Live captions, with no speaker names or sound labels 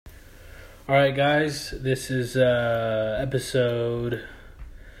All right, guys, this is episode.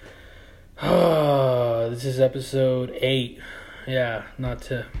 This is episode 8. Yeah, not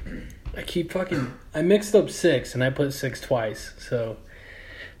to. I mixed up 6 and I put 6 twice. So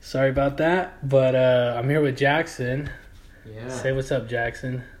sorry about that. But I'm here with Jackson. Yeah. Say what's up,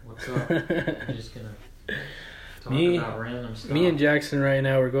 Jackson. What's up? I'm just gonna talk about random stuff. Me and Jackson right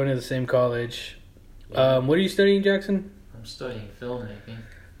now, we're going to the same college. Yeah. What are you studying, Jackson? I'm studying filmmaking.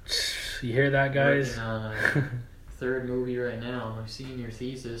 You hear that, guys? Working on a third movie right now, my senior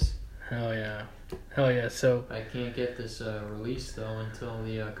thesis. Hell yeah. So I can't get this released though until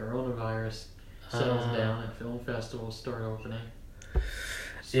the coronavirus settles down and film festivals start opening.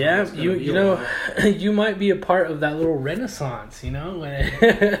 So yeah, you know, you might be a part of that little renaissance, you know?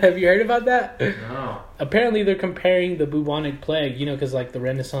 Have you heard about that? No. Apparently they're comparing the bubonic plague, you know, because like the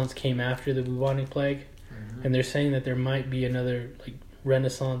renaissance came after the bubonic plague. Mm-hmm. And they're saying that there might be another like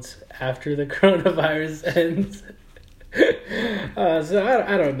renaissance after the coronavirus ends. So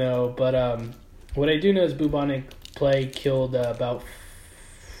I don't know, but what I do know is bubonic plague killed about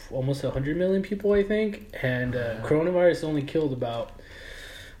almost 100 million people, I think, and coronavirus only killed about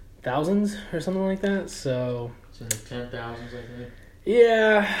thousands or something like that. So it's in the 10,000s, I think.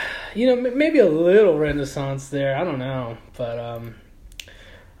 Yeah, you know, maybe a little renaissance there. I don't know, but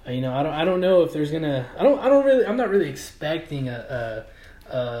you know, I don't know if there's gonna. I'm not really expecting a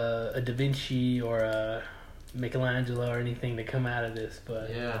Da Vinci or a Michelangelo or anything to come out of this, but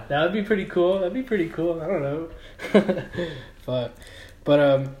yeah, that would be pretty cool. I don't know, but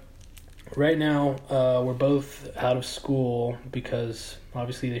right now we're both out of school because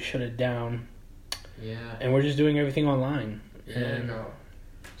obviously they shut it down. Yeah, and we're just doing everything online. Yeah, and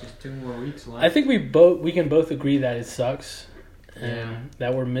just 2 more weeks left. I think we can both agree that it sucks. And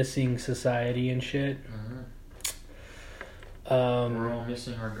that we're missing society and shit. Mm-hmm. We're all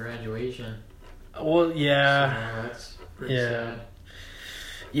missing our graduation. Well, yeah. So that's pretty sad.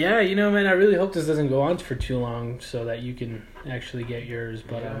 Yeah, you know, man, I really hope this doesn't go on for too long so that you can actually get yours.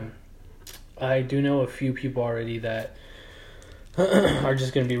 But I do know a few people already that are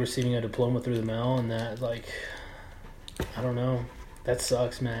just going to be receiving a diploma through the mail, and that, like, I don't know. That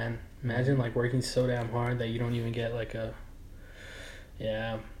sucks, man. Imagine, like, working so damn hard that you don't even get, like, a...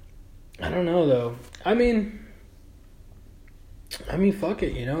 Yeah. I don't know, though. I mean, fuck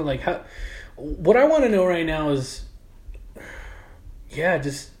it, you know? Like, what I want to know right now is,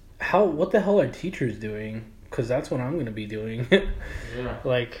 just what the hell are teachers doing? Because that's what I'm going to be doing. Yeah.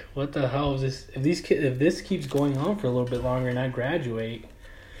 Like, what the hell is this? If this keeps going on for a little bit longer and I graduate,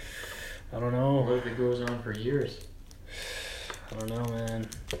 I don't know. What if it goes on for years? I don't know, man.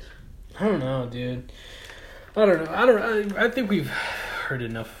 I don't know, dude. I don't know. I think we've heard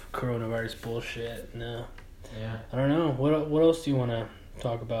enough coronavirus bullshit. No. Yeah. I don't know. What else do you want to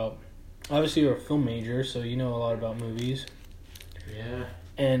talk about? Obviously, you're a film major, so you know a lot about movies. Yeah.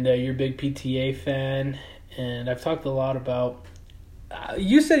 And you're a big PTA fan. And I've talked a lot about...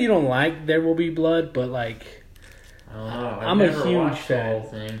 you said you don't like There Will Be Blood, but like... I don't know. I'm a huge fan. The whole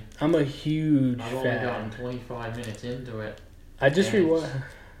thing. I'm a huge fan. I've only gotten 25 minutes into it. I just rewatched...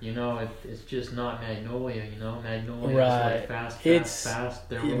 You know, it's just not Magnolia, you know? Magnolia Right. is like fast.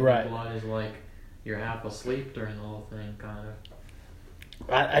 There Will Be Blood is like you're half asleep during the whole thing, kind of.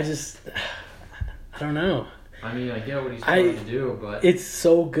 I don't know. I mean, I get what he's trying to do, but... It's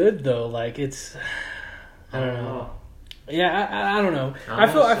so good, though. Like, it's... I don't know. Yeah, I don't know.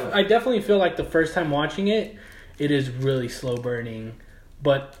 I definitely feel like the first time watching it, it is really slow burning.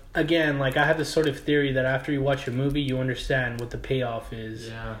 But again, like I have this sort of theory that after you watch a movie, you understand what the payoff is.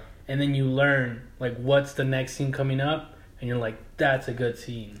 Yeah. And then you learn like what's the next scene coming up, and you're like, that's a good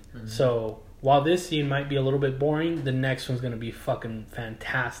scene. Mm-hmm. So while this scene might be a little bit boring, the next one's gonna be fucking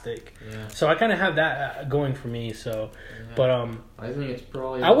fantastic. Yeah. So I kind of have that going for me. So, but I think it's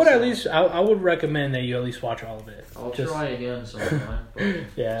probably. I would recommend that you at least watch all of it. I'll try again sometime. But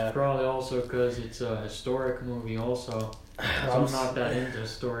yeah. Probably also because it's a historic movie. Also, I'm not that into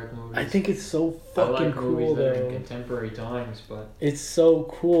historic movies. I think it's so fucking I like cool movies that are though. in contemporary times, but it's so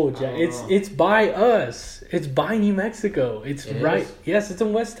cool, Jack. It's by us. It's by New Mexico. It is? Yes, it's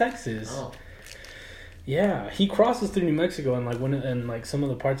in West Texas. Oh. Yeah, he crosses through New Mexico and like some of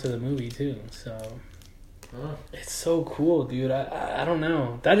the parts of the movie too. So it's so cool, dude. I don't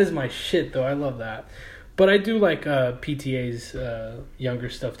know. That is my shit though. I love that. But I do like PTA's younger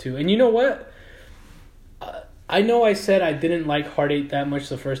stuff too. And you know what? I know I said I didn't like Heart 8 that much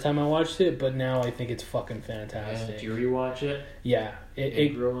the first time I watched it, but now I think it's fucking fantastic. Yeah, did you rewatch it? Yeah,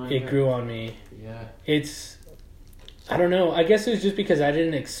 it grew on me. Yeah, it's. I don't know. I guess it was just because I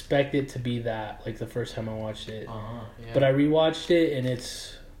didn't expect it to be that like the first time I watched it. Yeah. But I rewatched it and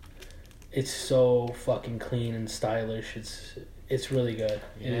it's it's so fucking clean and stylish. It's really good.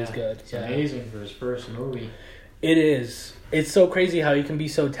 It is good. It's amazing for his first movie. It is. It's so crazy how he can be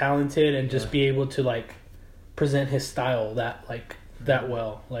so talented and just be able to like present his style that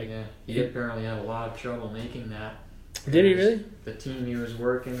well. Like, he apparently had a lot of trouble making that. Did he really? The team he was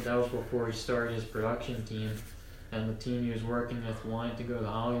working, that was before he started his production team, and the team he was working with wanted to go the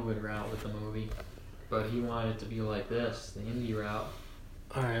Hollywood route with the movie, but he wanted it to be like this, the indie route.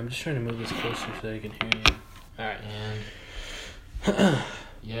 Alright, I'm just trying to move this closer so I can hear you. Alright. And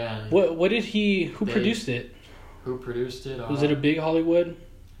yeah. And what did who produced it? Who produced it? Was it a big Hollywood?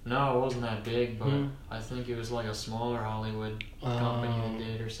 No, it wasn't that big, but I think it was like a smaller Hollywood company that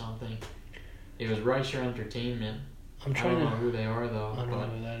did it or something. It was Reicher Entertainment. I don't know who they are though. I don't know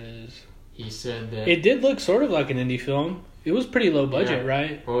who that is. He said that it did look sort of like an indie film. It was pretty low budget,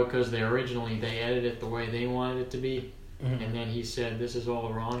 right? Well, because they edited it the way they wanted it to be. And then he said, this is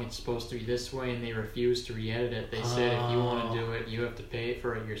all wrong, it's supposed to be this way, and they refused to re-edit it. They said, if you want to do it, you have to pay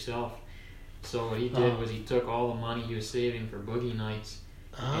for it yourself. So what he did was he took all the money he was saving for Boogie Nights,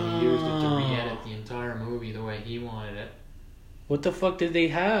 and he used it to re-edit the entire movie the way he wanted it. What the fuck did they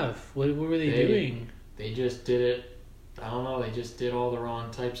have? What were they doing? They just did it, I don't know, they just did all the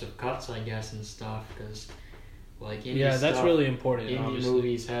wrong types of cuts, I guess, and stuff, because... Like indie that's really important. Indie obviously.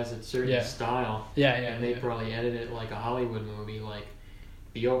 movies has a certain style. And they probably edit it like a Hollywood movie, like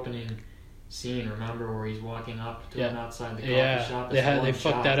the opening scene. Remember where he's walking up to him outside the coffee shop? They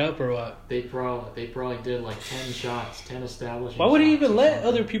fucked that up or what? They probably did like 10 shots, 10 establishing. Why would he even let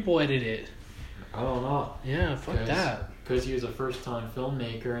other people edit it? I don't know. Yeah, fuck that. Because he was a first-time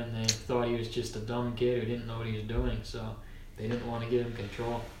filmmaker, and they thought he was just a dumb kid who didn't know what he was doing, so they didn't want to give him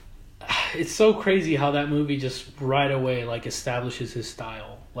control. It's so crazy how that movie just right away like establishes his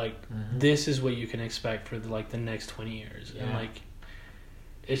style. Like this is what you can expect for the next 20 years, and like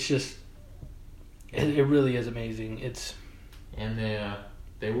it's just it really is amazing. And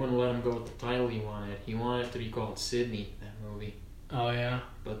they wouldn't let him go with the title he wanted. He wanted it to be called Sydney. That movie. Oh yeah.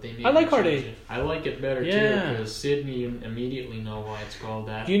 But they made I like Hard 8. I like it better too because Sydney, you immediately know why it's called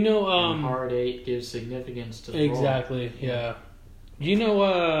that. You know, and Hard 8 gives significance to the exactly. Role. Yeah. You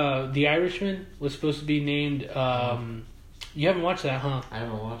know, The Irishman was supposed to be named. You haven't watched that, huh? I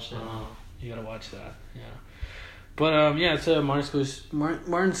haven't watched that. You gotta watch that. Yeah. But it's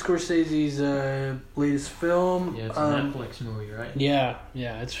Martin Scorsese's latest film. Yeah, it's a Netflix movie, right? Yeah.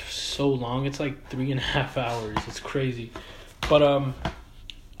 It's so long. It's like 3.5 hours. It's crazy. But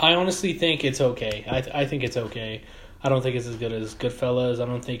I honestly think it's okay. I think it's okay. I don't think it's as good as Goodfellas. I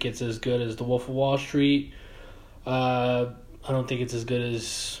don't think it's as good as The Wolf of Wall Street. I don't think it's as good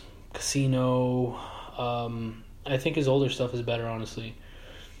as Casino. I think his older stuff is better, honestly.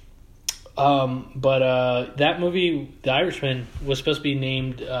 But that movie, The Irishman, was supposed to be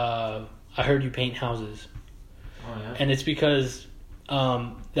named I Heard You Paint Houses. Oh, yeah? And it's because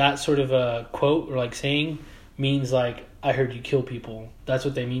that sort of a quote or like saying means like, I heard you kill people. That's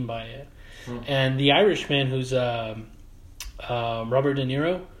what they mean by it. And The Irishman, who's Robert De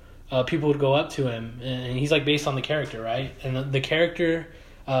Niro, people would go up to him, and he's like based on the character, right? And the character,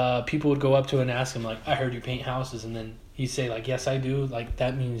 people would go up to him and ask him like, "I heard you paint houses," and then he'd say like, "Yes, I do." Like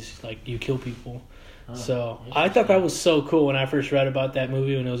that means like you kill people. So I thought that was so cool when I first read about that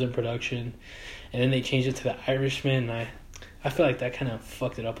movie when it was in production, and then they changed it to The Irishman. And I feel like that kind of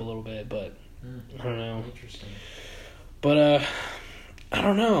fucked it up a little bit, but I don't know. Interesting. But I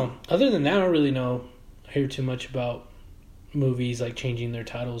don't know. Other than that, I don't really hear too much about movies like changing their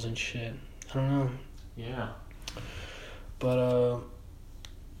titles and shit. I don't know. Yeah. But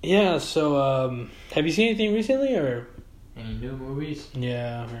yeah, so have you seen anything recently or any new movies?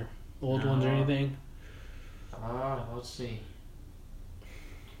 Yeah, or old ones or anything? Let's see.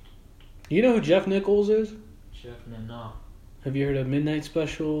 You know who Jeff Nichols is? No. Have you heard of Midnight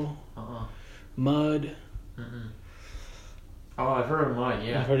Special? Mud? Oh, I've heard of Mud,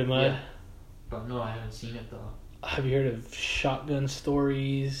 yeah. You've heard of Mud? Yeah. But no, I haven't seen it though. Have you heard of Shotgun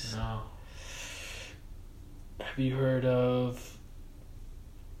Stories? No. Have you heard of...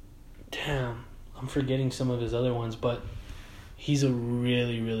 Damn, I'm forgetting some of his other ones, but he's a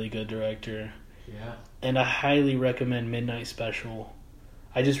really, really good director. Yeah. And I highly recommend Midnight Special.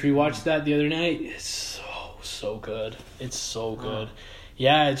 I just rewatched that the other night. It's so good. It's so good.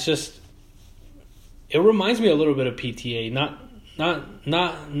 Yeah, it's just... It reminds me a little bit of PTA.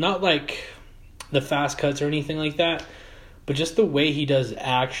 Not like the fast cuts or anything like that, but just the way he does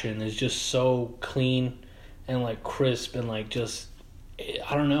action is just so clean and like crisp and like just...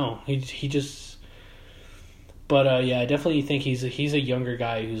 I don't know. He just... But yeah, I definitely think he's a younger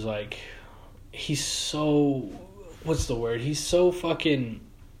guy who's like... He's so... What's the word? He's so fucking...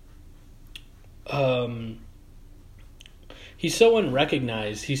 he's so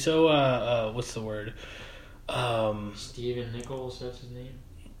unrecognized. He's so what's the word? Stephen Nichols, that's his name.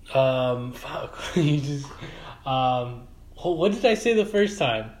 Fuck. He just what did I say the first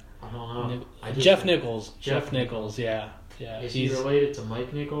time? I don't know. Jeff Nichols. Jeff Nichols. Yeah. Is he related to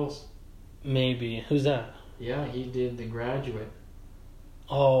Mike Nichols? Maybe. Who's that? Yeah, he did The Graduate.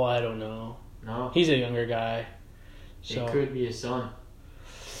 Oh, I don't know. No. He's a younger guy. So it could be his son.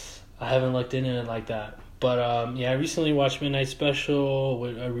 I haven't looked into it like that. But I recently watched Midnight Special.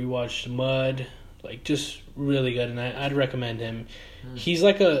 I rewatched Mud. Like, just really good, and I'd recommend him. He's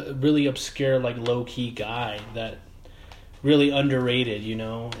like a really obscure, like, low-key guy that really underrated, you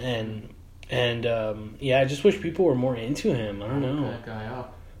know? And I just wish people were more into him. I don't know. That guy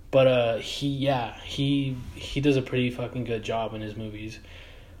up. But he does a pretty fucking good job in his movies.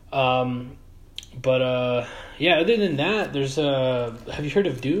 Other than that, there's have you heard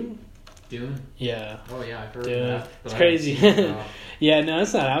of Dune? Dune? Yeah. Oh yeah, I've heard Dune. of that. It's crazy. Yeah, no,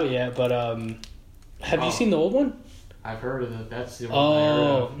 it's not out yet, but have you seen the old one? I've heard of it. That's the one I heard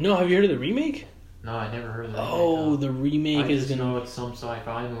of. No, have you heard of the remake? No, I never heard of the remake. Oh, the remake is gonna. I just know it's some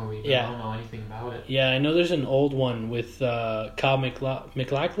sci-fi movie, but I don't know anything about it. Yeah, I know there's an old one with Kyle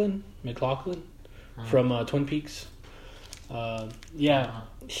MacLachlan from Twin Peaks.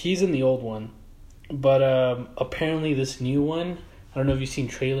 He's in the old one, but apparently this new one, I don't know if you've seen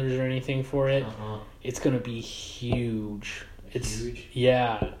trailers or anything for it. It's gonna be huge. It's huge.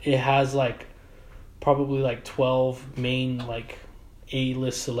 Yeah, it has like probably like 12 main like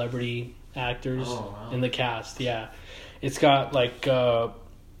A-list celebrity actors in the cast. Yeah, it's got like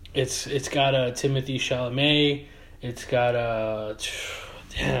it's got Timothy Chalamet. It's got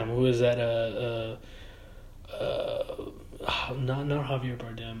who is that? Not Javier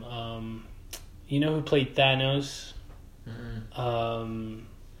Bardem. You know who played Thanos? Mm-hmm.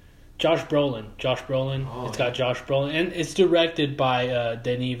 Josh Brolin. It's got Josh Brolin, and it's directed by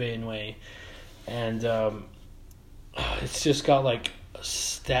Denis Villeneuve, and it's just got like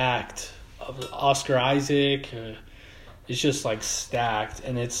stacked of Oscar Isaac. It's just like stacked,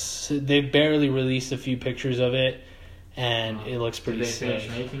 and they barely released a few pictures of it, and it looks pretty sick. Did they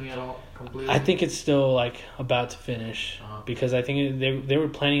finish making it all completely? I think it's still like about to finish because I think they were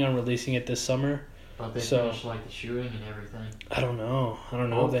planning on releasing it this summer. But they finished like the shooting and everything. I don't know.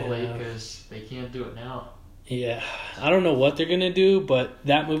 Hopefully, because they can't do it now. Yeah, I don't know what they're gonna do, but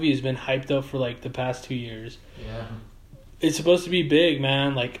that movie has been hyped up for like the past 2 years. Yeah, it's supposed to be big,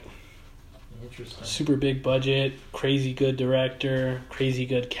 man. Like, interesting. Super big budget, crazy good director, crazy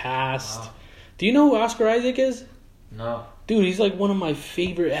good cast. Wow. Do you know who Oscar Isaac is? No. Dude, he's like one of my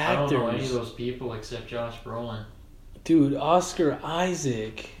favorite actors. I don't know any of those people except Josh Brolin. Dude, Oscar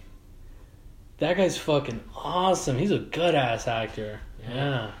Isaac. That guy's fucking awesome. He's a good ass actor.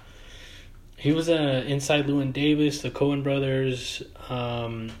 Yeah. He was Inside Llewyn Davis, the Coen brothers.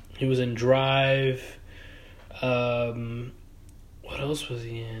 He was in Drive. What else was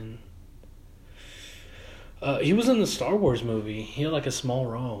he in? He was in the Star Wars movie. He had like a small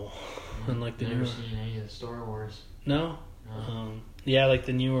role in like the never seen any of the Star Wars. No. Yeah, like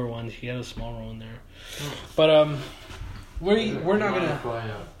the newer ones. He had a small role in there. Oh. But we're not gonna if I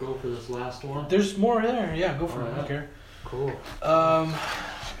go for this last one. There's more there. Yeah, go for it. I don't care. Cool.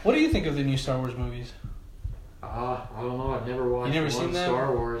 What do you think of the new Star Wars movies? I don't know. I've never watched seen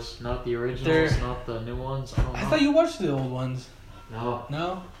Star Wars. Not the originals, not the new ones. I don't know. I thought you watched the old ones. No.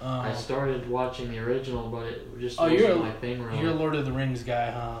 No? I started watching the original, but it just wasn't my thing really. You're a Lord of the Rings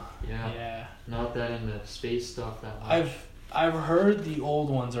guy, huh? Yeah. Yeah. Not that into space stuff that much. I've heard the old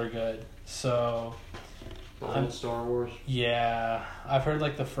ones are good, so... The old Star Wars? Yeah. I've heard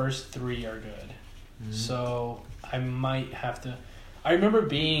like the first 3 are good. Mm-hmm. So I might have to... I remember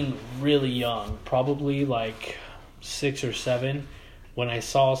being really young, probably like 6 or 7, when I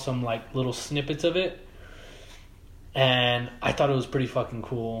saw some like little snippets of it. And I thought it was pretty fucking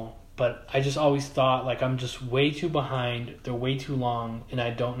cool. But I just always thought, like, I'm just way too behind. They're way too long, and I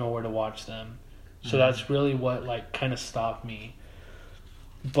don't know where to watch them. So that's really what, like, kind of stopped me.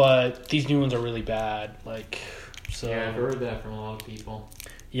 But these new ones are really bad. Like, so... Yeah, I've heard that from a lot of people.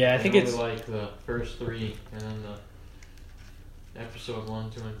 Yeah, I think it's... like the first 3, and then the episode 1,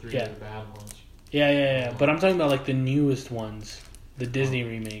 2, and 3 are the bad ones. Yeah. But I'm talking about, like, the newest ones. The Disney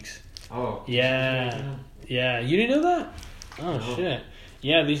remakes. Oh. Yeah. Yeah, you didn't know that? Oh, no. Shit.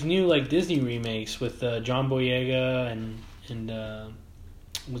 Yeah, these new, like, Disney remakes with John Boyega and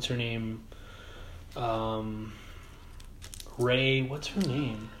what's her name? Ray, what's her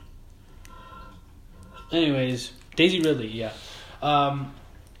name? Anyways, Daisy Ridley, yeah. I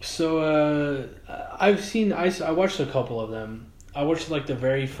watched a couple of them. I watched like the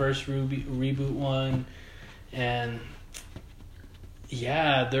very first reboot one, and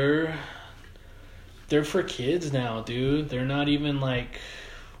yeah, they're for kids now, dude. They're not even like.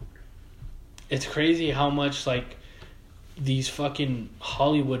 It's crazy how much like these fucking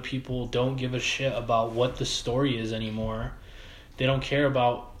Hollywood people don't give a shit about what the story is anymore. They don't care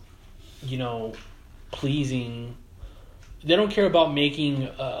about, pleasing. They don't care about making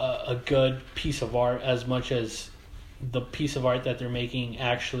a good piece of art as much as the piece of art that they're making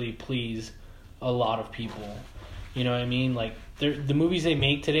actually please a lot of people. You know what I mean? Like, the movies they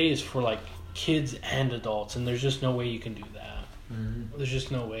make today is for, like, kids and adults, and there's just no way you can do that. Mm-hmm. There's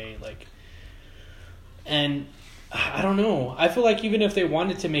just no way, like... And, I don't know. I feel like even if they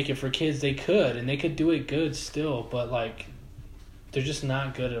wanted to make it for kids, they could, and they could do it good still, but, like, they're just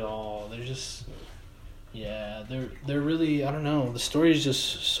not good at all. They're just... Yeah, they're really... I don't know. The story is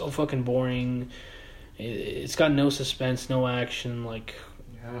just so fucking boring. It's got no suspense, no action, like...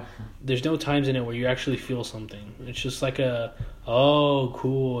 Yeah. There's no times in it where you actually feel something. It's just like a, oh,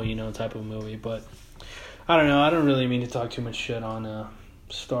 cool, type of movie. But I don't know. I don't really mean to talk too much shit on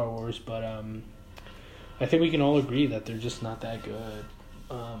Star Wars, but I think we can all agree that they're just not that good.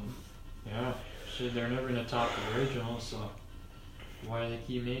 Yeah, shit, they're never gonna top the original, so why do they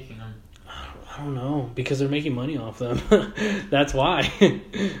keep making them? I don't know, because they're making money off them. That's why.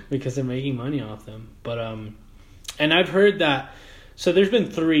 Because they're making money off them. But and I've heard that. So there's been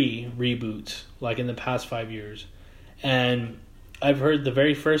 3 reboots, like, in the past 5 years. And I've heard the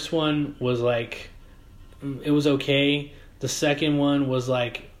very first one was, like, it was okay. The second one was,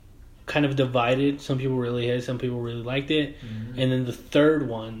 like, kind of divided. Some people really hated it, some people really liked it. Mm-hmm. And then the third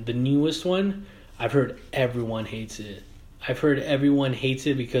one, the newest one, I've heard everyone hates it. I've heard everyone hates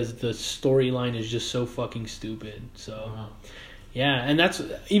it because the storyline is just so fucking stupid. So, yeah. And that's,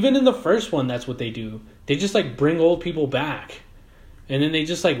 even in the first one, that's what they do. They just, like, bring old people back. And then they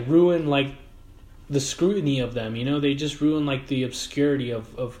just, like, ruin, like, the scrutiny of them, They just ruin, like, the obscurity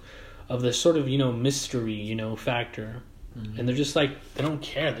of the sort of, mystery, factor. Mm-hmm. And they're just, like, they don't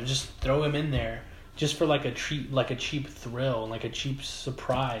care. They just throw him in there just for, like, a cheap thrill, like a cheap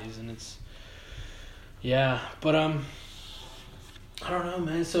surprise. And it's, yeah. But, I don't know,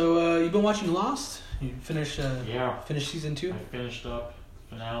 man. So, you've been watching Lost? You finished season 2? I finished up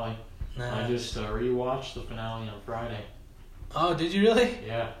finale. Nice. I just rewatched the finale on Friday. Oh, did you really?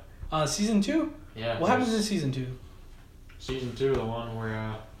 Yeah. Season 2? Yeah. What happens in season 2? Season 2, the one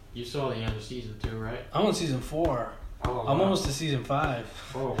where you saw the end of season 2, right? I'm on season 4. Oh, wow. I'm almost to season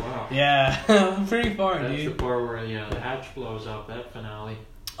 5. Oh, wow. Yeah, I'm pretty far, That's dude. the part where the hatch blows up, that finale.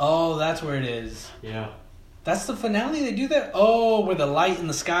 Oh, that's where it is. Yeah. That's the finale? They do that? Oh, where the light in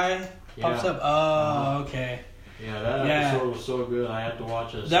the sky pops up? Oh, okay. Yeah, that episode was so good. I had to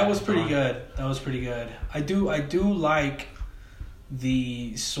watch it. That was pretty good. That was pretty good. I do like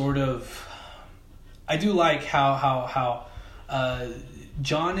the sort of... I do like how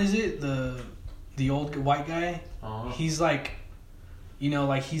John, is it? The old white guy? Uh-huh. He's like,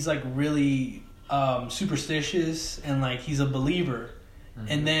 he's like really superstitious and like he's a believer. Mm-hmm.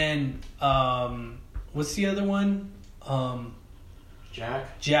 And then, what's the other one?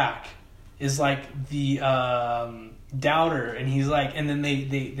 Jack is like the doubter, and he's like, and then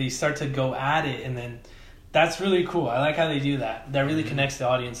they start to go at it, and then that's really cool. I like how they do that. That really connects the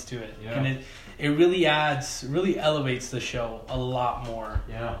audience to it, and it really elevates the show a lot more.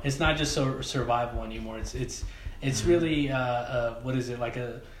 Yeah, it's not just survival anymore. It's really what is it, like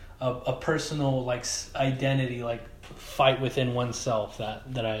a personal like identity, like fight within oneself.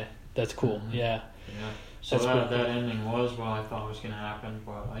 That's cool. Mm-hmm. Yeah. So that ending was what I thought was going to happen,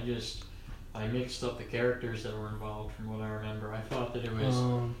 but I mixed up the characters that were involved from what I remember. I thought that it was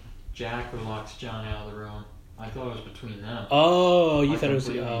Jack who locks John out of the room. I thought it was between them. Oh, you thought it was...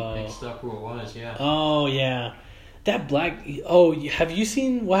 mixed up who it was, yeah. Oh, yeah. That black... Oh, have you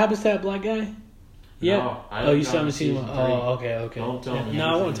seen what happens to that black guy? Yeah. No, I haven't seen one. Oh, okay. Don't tell me. No,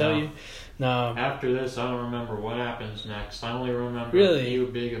 I won't tell you. No. After this, I don't remember what happens next. I only remember a few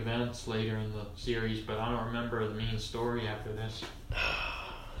big events later in the series, but I don't remember the main story after this.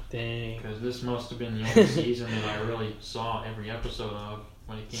 Dang. Because this must have been the only season that I really saw every episode of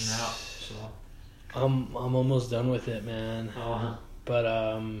when it came out. So I'm almost done with it, man. Uh-huh. But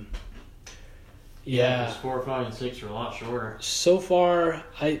yeah, because 4, 5, and 6 are a lot shorter. So far,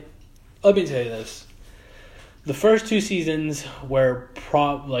 let me tell you this: the first 2 seasons were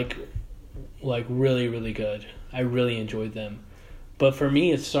like really, really good. I really enjoyed them. But for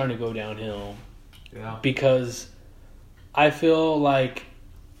me, it's starting to go downhill. Yeah. Because I feel like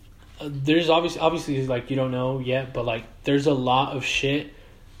there's obviously like you don't know yet, but like there's a lot of shit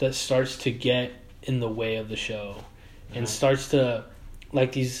that starts to get in the way of the show. and starts to,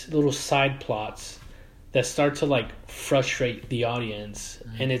 like, these little side plots that start to, like, frustrate the audience.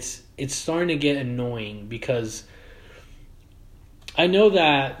 And it's starting to get annoying because I know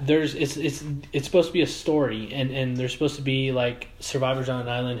that it's supposed to be a story, and there's supposed to be, like, survivors on an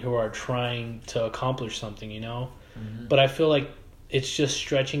island who are trying to accomplish something, you know? But I feel like it's just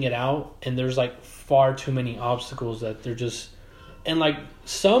stretching it out, and there's, like, far too many obstacles that they're just... And, like,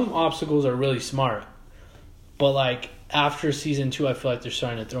 some obstacles are really smart, but, like, after season 2, I feel like they're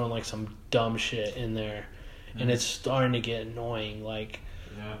starting to throw in, like, some dumb shit in there, and it's starting to get annoying. Like,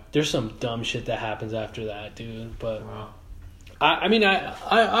 there's some dumb shit that happens after that, dude, but... Wow. I mean,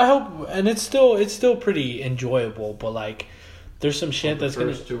 I hope, and it's still pretty enjoyable, but, like, there's some shit that's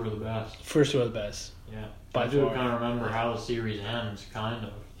gonna... First 2 are the best. First 2 are the best. Yeah. By I do far. kind of remember how the series ends, kind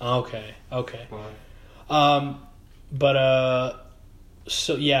of. Okay. But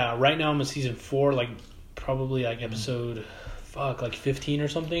So, yeah, right now I'm in season 4, like, probably, like, episode, like 15 or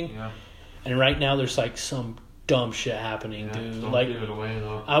something. Yeah. And right now there's, like, some dumb shit happening, dude. Don't Like, give it away,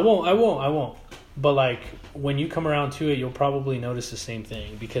 though. I won't. But, like, when you come around to it, you'll probably notice the same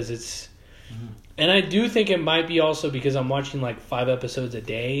thing, because it's... And I do think it might be also because I'm watching, like, 5 episodes a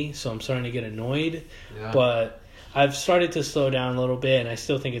day, so I'm starting to get annoyed. Yeah. But I've started to slow down a little bit, and I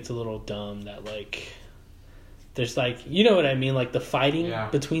still think it's a little dumb that, like... There's, like... You know what I mean? Like, the fighting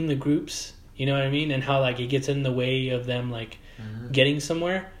between the groups. You know what I mean? And how, like, it gets in the way of them, like, getting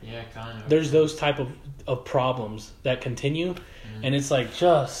somewhere. Yeah, kind of. There's those type of problems that continue. And it's like,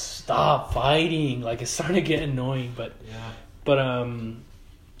 just stop fighting. Like, it's starting to get annoying. But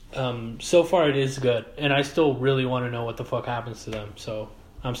so far it is good. And I still really want to know what the fuck happens to them. So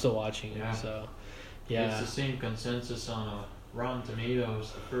I'm still watching it. So, yeah. It's the same consensus on Rotten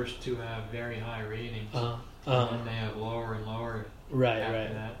Tomatoes. The first 2 have very high ratings. And then they have lower and lower.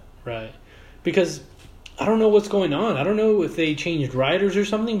 Right. Because I don't know what's going on. I don't know if they changed writers or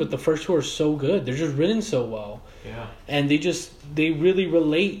something, but the first 2 are so good. They're just written so well. Yeah. And they really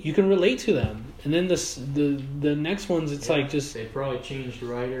relate. You can relate to them. And then the next ones, it's like just... They probably changed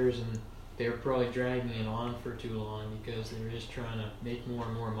writers, and they were probably dragging it on for too long because they were just trying to make more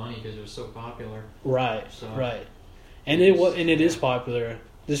and more money because it was so popular. Right. And it is popular.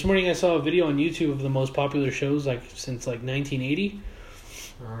 This morning I saw a video on YouTube of the most popular shows, like, since, like, 1980.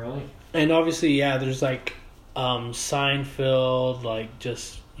 Oh, really? And obviously, yeah, there's, like, Seinfeld, like,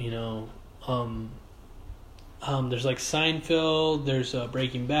 just, you know, there's, like, Seinfeld, there's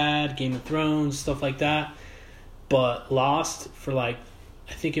Breaking Bad, Game of Thrones, stuff like that. But Lost, for, like,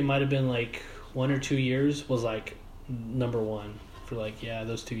 I think it might have been, like, 1 or 2 years, was, like, number 1 for, like,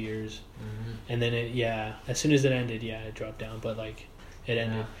 those 2 years. And then as soon as it ended, it dropped down, but, like, it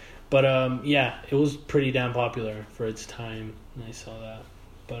ended. But, it was pretty damn popular for its time, and I saw that.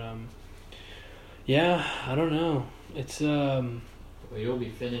 But, I don't know. It's, Well, you'll be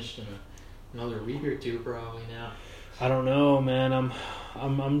finished in another week or 2 probably now. I don't know, man.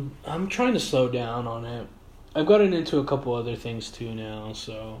 I'm trying to slow down on it. I've gotten into a couple other things too now,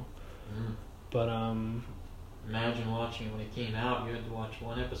 so. But imagine watching it when it came out. You had to watch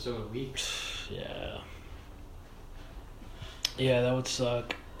 1 episode a week. Yeah, that would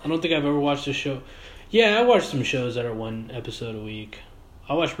suck. I don't think I've ever watched a show. Yeah, I watched some shows that are 1 episode a week.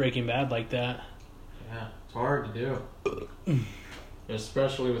 I watched Breaking Bad like that. Yeah, it's hard to do.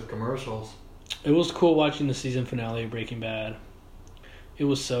 Especially with commercials. It was cool watching the season finale of Breaking Bad. It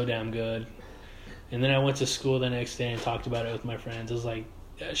was so damn good. And then I went to school the next day and talked about it with my friends. I was like,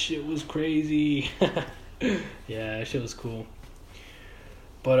 that shit was crazy. Yeah, that shit was cool.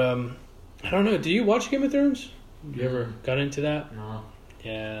 But, I don't know. Do you watch Game of Thrones? You ever got into that? No.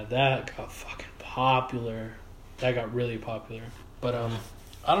 Yeah, that got fucking popular. That got really popular. But,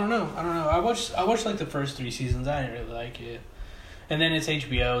 I don't know. I watched like the first 3 seasons. I didn't really like it. And then it's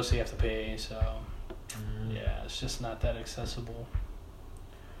HBO, so you have to pay. So yeah, it's just not that accessible.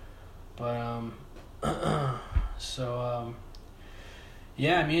 But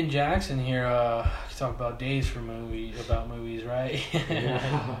yeah, me and Jackson here talk about days for movies, right?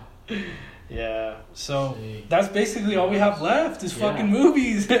 Yeah. Yeah. So that's basically all we have left is fucking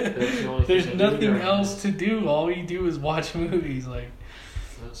movies. There's nothing else to do. All we do is watch movies. Like,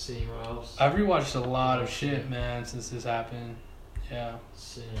 let's see what else. I've rewatched a lot of shit, man, since this happened. Yeah. Let's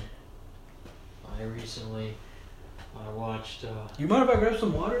see. I watched. You mind if I grab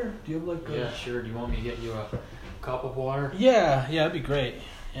some water? Do you have like? Yeah, sure. Do you want me to get you a cup of water? Yeah, that'd be great.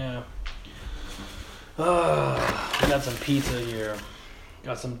 Yeah. We got some pizza here.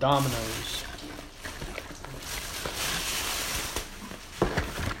 Got some Domino's.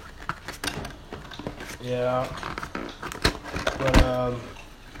 Yeah. But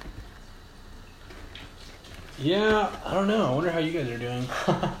Yeah, I don't know. I wonder how you guys are doing.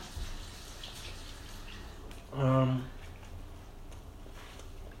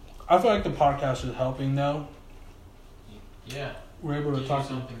 I feel like the podcast is helping, though. Yeah. We're able to Give talk you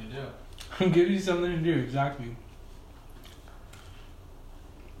something to do. Give you something to do, exactly.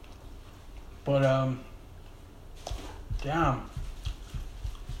 But, damn.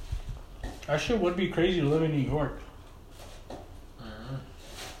 That shit would be crazy to live in New York.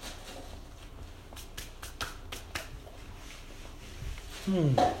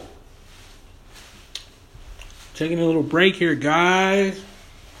 Taking a little break here, guys.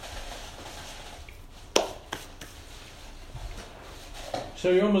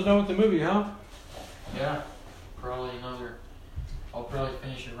 So you're almost done with the movie, huh? Yeah. I'll probably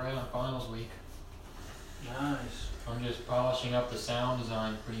finish it right on finals week. Nice. I'm just polishing up the sound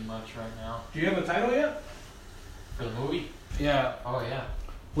design pretty much right now. Do you have a title yet? For the movie? Yeah. Oh, yeah.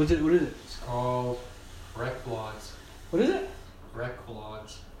 What is it? It's called Rec Vlogs. What is it? Rec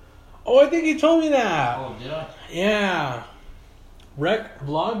Vlogs. Oh, I think you told me that. Oh, did I? Yeah. Rec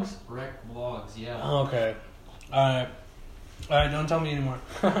Vlogs? Rec Vlogs, yeah. Oh, okay. Alright, don't tell me anymore.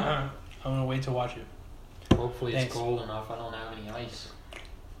 I'm gonna wait to watch it. Hopefully Thanks. it's cold enough. I don't have any ice.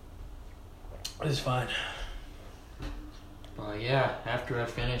 It's fine. But yeah, after I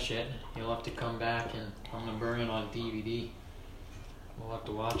finish it, you'll have to come back and I'm gonna burn it on DVD. We'll have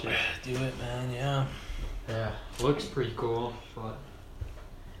to watch it. Do it, man, yeah. Yeah, looks pretty cool, but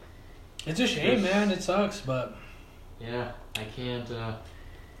It's a shame, man. It sucks, but... yeah, I can't,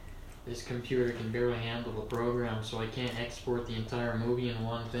 this computer can barely handle the program, so I can't export the entire movie in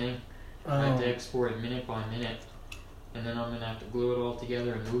one thing. I have to export it minute by minute, and then I'm going to have to glue it all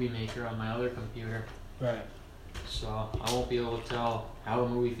together in Movie Maker on my other computer. Right. So I won't be able to tell how the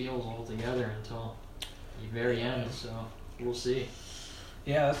movie feels all together until the very end, so we'll see.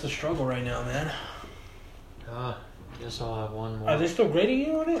 Yeah, that's the struggle right now, man. Guess I'll have one more. Are they still grading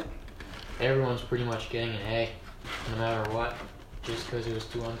you on it? Everyone's pretty much getting an A, no matter what, just because it was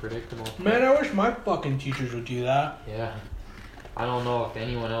too unpredictable. Man, I wish my fucking teachers would do that. Yeah. I don't know if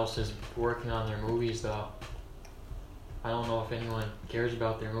anyone else is working on their movies, though. I don't know if anyone cares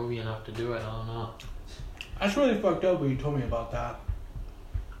about their movie enough to do it. I don't know. That's really fucked up when you told me about that.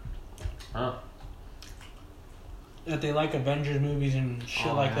 Huh? That they like Avengers movies and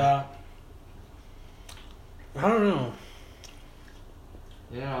shit like yeah. that. I don't know.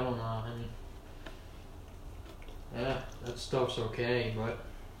 Yeah, I don't know. I mean, yeah, that stuff's okay, but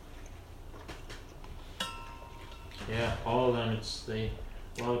yeah, all of them.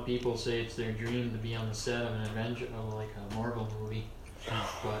 A lot of people say it's their dream to be on the set of an Avenger, of like a Marvel movie.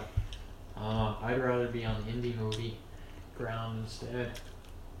 But I'd rather be on the indie movie ground instead.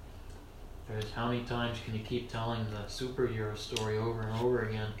 Because how many times can you keep telling the superhero story over and over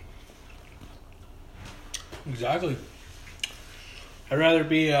again? Exactly. I'd rather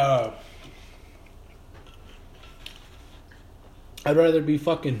be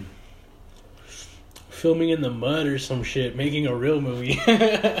fucking filming in the mud or some shit, making a real movie,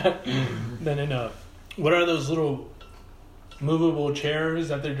 than in a... What are those little movable chairs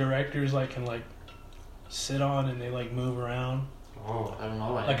that their directors like can like sit on and they like move around? Oh, I don't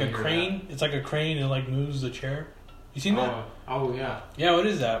know. Like a crane? It's like a crane and it like moves the chair. You seen that? Oh, yeah. Yeah, what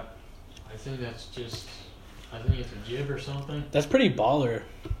is that? I think it's a jib or something. That's pretty baller.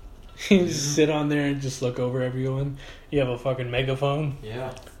 You just sit on there and just look over everyone. You have a fucking megaphone.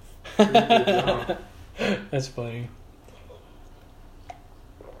 Yeah. Pretty good job. That's funny.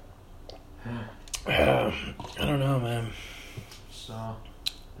 I don't know, man. So,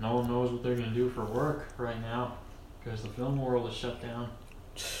 no one knows what they're going to do for work right now because the film world is shut down.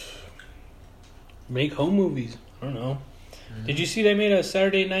 Make home movies. I don't know. Mm-hmm. Did you see they made a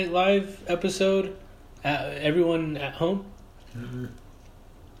Saturday Night Live episode? Everyone at home? Mm-hmm.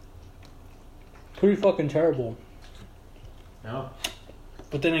 Pretty fucking terrible. No.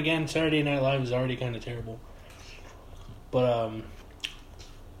 But then again, Saturday Night Live is already kind of terrible. But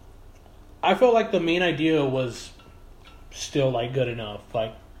I felt like the main idea was still like good enough.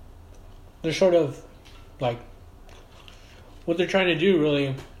 Like they're sort of like what they're trying to do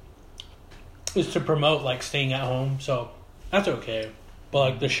really is to promote like staying at home. So that's okay. But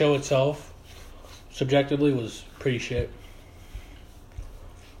like the show itself, subjectively, was pretty shit.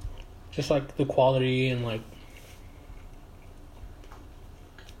 Just like the quality and like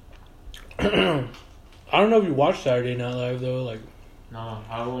I don't know if you watched Saturday Night Live though. Like, No,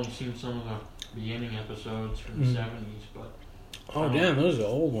 I've only seen some of the beginning episodes from the 70s, but... oh damn, those are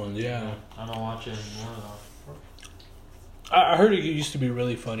old ones, yeah. I don't watch it anymore, though. I heard it used to be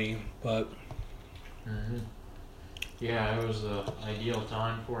really funny, but... Mm-hmm. Yeah, it was the ideal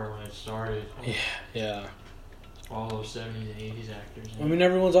time for it when it started. Yeah. all those 70s and 80s actors. I mean,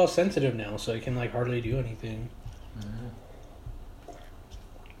 everyone's all sensitive now, so they can like hardly do anything. Mm-hmm.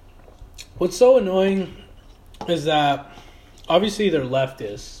 What's so annoying is that obviously they're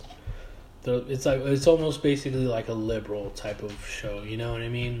leftists. It's almost basically like a liberal type of show. You know what I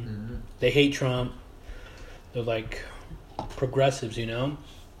mean? Mm-hmm. They hate Trump. They're like progressives, you know,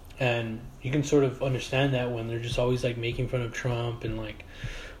 and you can sort of understand that when they're just always like making fun of Trump and like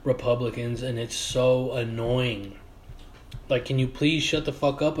Republicans, and it's so annoying. Like, can you please shut the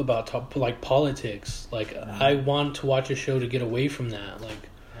fuck up about like politics? Like, Mm-hmm. I want to watch a show to get away from that. Like,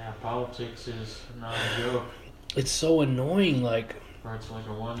 Yeah, politics is not a joke. it's so annoying. Like, Or it's like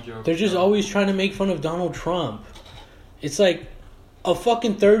a one joke. they're just show. always trying to make fun of Donald Trump. It's like a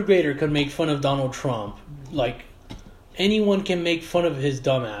fucking third grader could make fun of Donald Trump. Like, anyone can make fun of his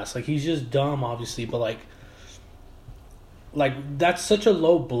dumbass. Like, he's just dumb, obviously, but like that's such a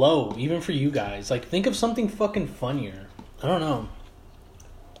low blow, even for you guys. Like, think of something fucking funnier. I don't know.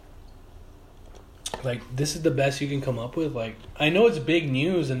 Like, this is the best you can come up with. Like, I know it's big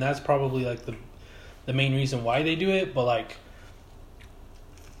news, and that's probably like the main reason why they do it, but like,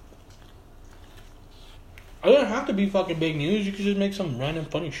 it doesn't have to be fucking big news. You could just make some random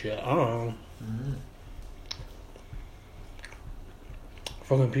funny shit. I don't know. Mm-hmm.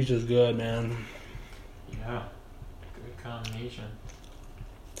 Fucking pizza's good, man. Yeah, good combination.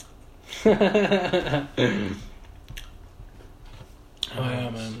 Oh yeah,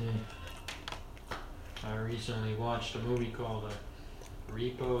 Let's man. see. I recently watched a movie called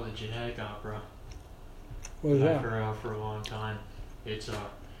Repo, the Genetic Opera. What is I've that? heard of for a long time. It's a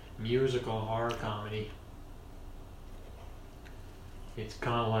musical horror comedy. It's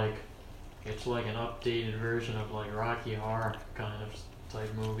kind of like, it's like an updated version of like Rocky Horror kind of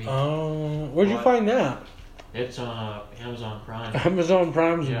type movie. Where'd you What? find that? It's on Amazon Prime. Amazon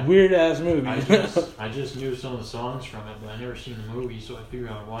Prime's Yeah. weird ass movie. I just knew some of the songs from it, but I never seen the movie, so I figured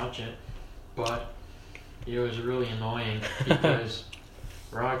I'd watch it. But it was really annoying because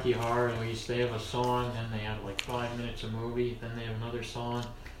Rocky Horror, at least they have a song, then they have like 5 minutes of movie, then they have another song.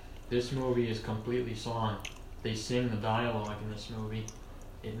 This movie is completely song. They sing the dialogue in this movie.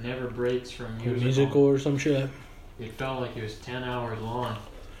 It never breaks from musical or some shit. It felt like it was 10 hours long.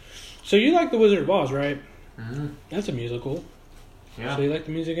 So you like The Wizard of Oz, right? Mm-hmm. That's a musical. Yeah. So you like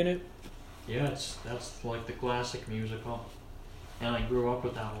the music in it? Yeah, that's like the classic musical. And I grew up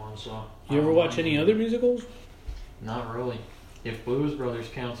with that one, so... You ever watch any other musicals? Not really. If Blues Brothers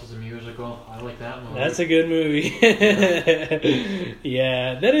counts as a musical, I like that movie. That's a good movie.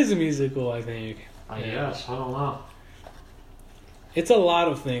 Yeah, that is a musical, I think. I guess. I don't know. It's a lot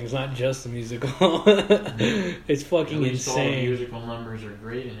of things, not just a musical. It's fucking At least all the insane. musical numbers are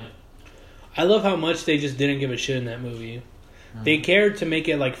great in it. I love how much they just didn't give a shit in that movie. Mhm. They cared to make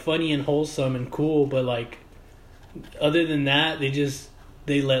it like funny and wholesome and cool, but like other than that,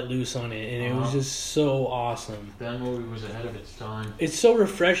 they let loose on it, and it was Uh-huh. just so awesome. That movie was ahead of its time. It's so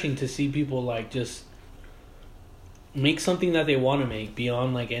refreshing to see people like just make something that they want to make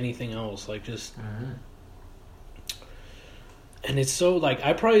beyond like anything else. Like just, Mm-hmm. and it's so like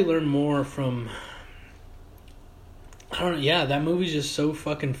I probably learned more from. I don't know. Yeah, that movie's just so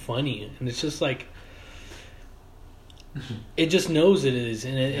fucking funny, and it's just like it just knows it is,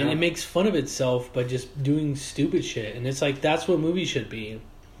 and and Yeah. it makes fun of itself by just doing stupid shit, and it's like that's what movies should be.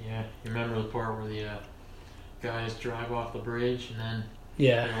 Yeah, you remember the part where the guys drive off the bridge and then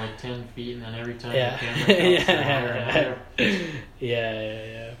Yeah. they're like 10 feet, and then every time Yeah. the camera cuts, they're higher and higher.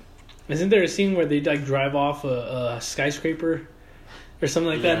 Yeah. Isn't there a scene where they like drive off a skyscraper or something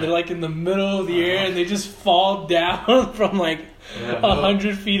like that? And Yeah. they're like in the middle of the air and they just fall down from like Yeah,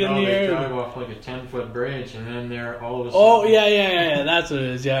 100 feet in the they air. drive off like a 10-foot bridge, and then they're all of a sudden... Oh yeah. That's what it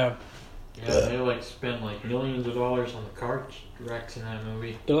is. Yeah, Yeah, they like spent like millions of dollars on the car wrecks in that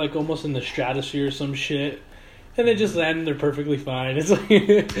movie. they're like almost in the stratosphere or some shit, and they just land and they're perfectly fine. It's like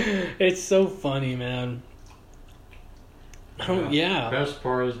it's so funny, man. The Yeah. best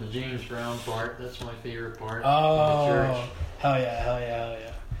part is the James Brown part. That's my favorite part. Oh, The church. hell yeah.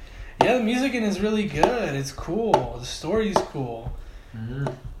 Yeah, the music in it is really good. It's cool. The story's cool. Mm-hmm.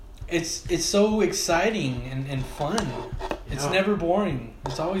 It's so exciting and fun. It's Yeah. never boring.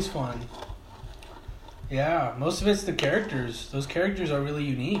 It's always fun. Yeah, most of it's the characters. Those characters are really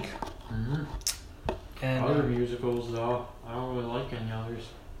unique. Mm-hmm. And Other musicals, though, I don't really like any others.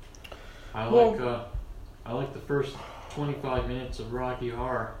 I like the first 25 minutes of Rocky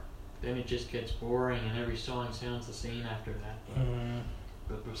Horror. Then it just gets boring, and every song sounds the same after that.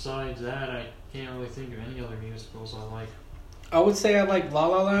 But besides that, I can't really think of any other musicals I like. I would say I like La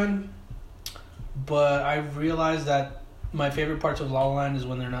La Land, but I've realized that my favorite parts of La La Land is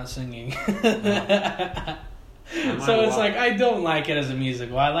when they're not singing. So it's like, I don't like it as a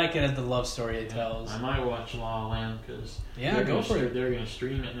musical. I like it as the love story it tells. I might watch La La Land because go for it. They're going to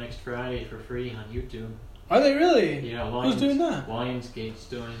stream it next Friday for free on YouTube. Are they really? Yeah, Who's doing that? Lionsgate's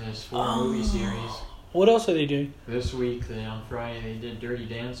doing this 4-movie series. What else are they doing? This week, on Friday, they did Dirty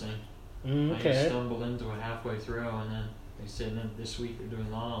Dancing. I just stumbled into it halfway through, and then they said that this week they're doing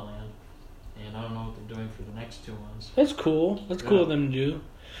La La Land. And I don't know what they're doing for the next 2 ones. That's cool. That's cool of them to do.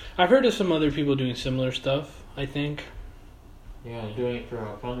 I've heard of some other people doing similar stuff, I think. Yeah, they're doing it for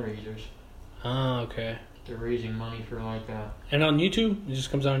fundraisers. Oh, okay. They're raising money for like that. And on YouTube? It just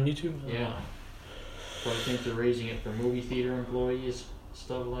comes out on YouTube? Yeah. But I think they're raising it for movie theater employees,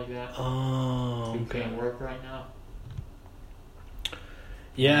 stuff like that. Oh, Who okay. can't work right now.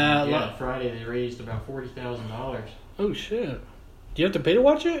 Yeah. On Friday they raised about $40,000. Oh, shit. Do you have to pay to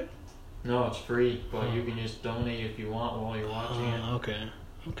watch it? No, it's free, but you can just donate if you want while you're watching it.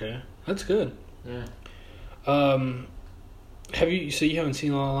 Okay. That's good. Yeah. Have you? So you haven't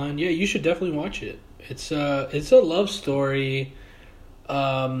seen La La Land? Yeah, you should definitely watch it. It's a love story.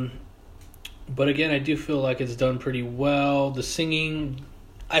 But again, I do feel like it's done pretty well. The singing,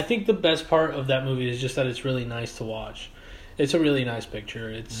 I think the best part of that movie is just that it's really nice to watch. It's a really nice picture.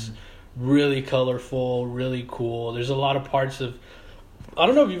 It's really colorful, really cool. There's a lot of parts of. I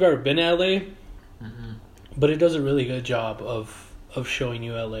don't know if you've ever been to LA, but it does a really good job of showing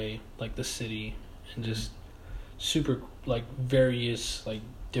you LA, like the city, and just super like various like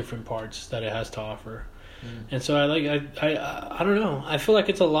different parts that it has to offer. And so I don't know. I feel like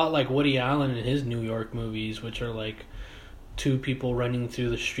it's a lot like Woody Allen and his New York movies, which are like two people running through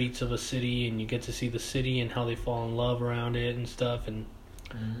the streets of a city, and you get to see the city and how they fall in love around it and stuff, and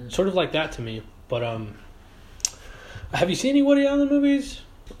sort of like that to me. But have you seen any Woody Allen movies?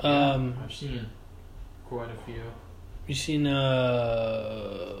 Yeah, I've seen quite a few. You seen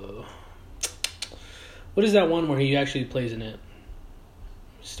what is that one where he actually plays in it?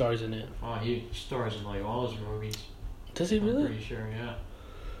 Stars in it. Oh, he stars in like all his movies. Does he really? I'm pretty sure, yeah.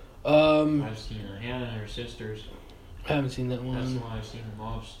 I've seen Hannah and Her Sisters. I haven't seen that one. That's the one I've seen the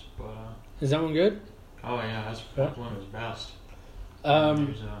most. But is that one good? Oh yeah, that's one of his best.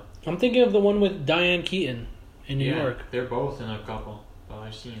 I'm thinking of the one with Diane Keaton in New York. They're both in a couple. But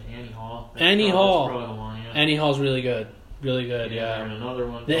I've seen Annie Hall. Annie Hall. That's probably the one, yeah. Annie Hall's really good. Really good, yeah. And another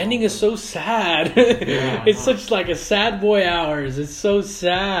one. The ending is so sad. Yeah, it's such like a sad boy hours. It's so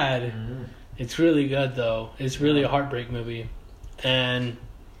sad. Mm-hmm. It's really good though. It's really a heartbreak movie. And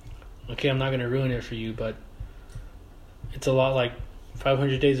okay, I'm not gonna ruin it for you, but it's a lot like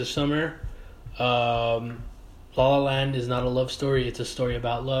 500 Days of Summer. La La Land is not a love story. It's a story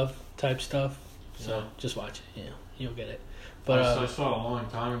about love type stuff. So just watch it. Yeah, you'll get it. But I saw it a long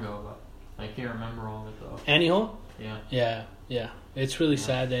time ago, but I can't remember all of it though. Annie Hall? Yeah. Yeah. It's really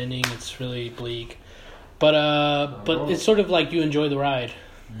sad, the ending. It's really bleak. But it's sort of like you enjoy the ride.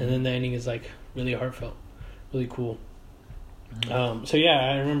 And then the ending is like really heartfelt. Really cool. So yeah,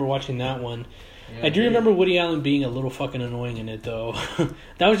 I remember watching that one. Yeah, I do remember Woody Allen being a little fucking annoying in it though.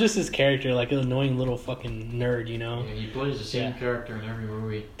 That was just his character, like an annoying little fucking nerd, you know? Yeah, he plays the same character in every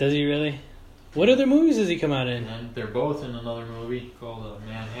movie. Does he really? What other movies does he come out in? And they're both in another movie called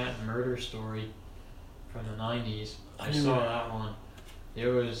Manhattan Murder Story from the 90s. I saw that one. It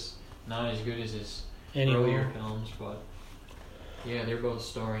was not as good as his earlier films, but yeah, they're both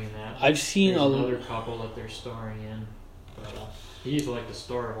starring in that. I've seen another couple that they're starring in, but he's like the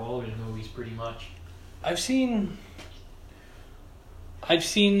star of all of his movies pretty much. I've seen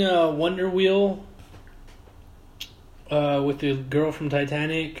Wonder Wheel with the girl from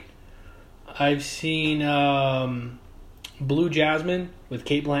Titanic. I've seen Blue Jasmine with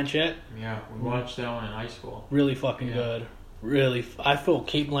Cate Blanchett. Yeah, we watched that one in high school. Really fucking good. Really, I feel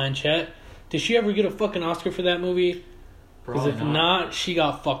Cate Blanchett. Did she ever get a fucking Oscar for that movie? Because if not, she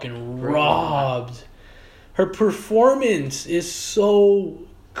got fucking robbed. Her performance is so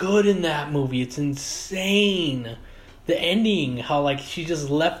good in that movie. It's insane. The ending, how like she just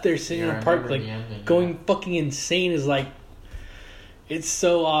left there sitting in the park, like going fucking insane, is like, it's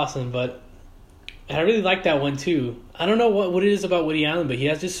so awesome. But I really like that one too. I don't know what it is about Woody Allen, but he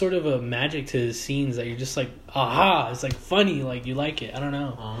has just sort of a magic to his scenes that you're just like, aha! It's like funny, like you like it. I don't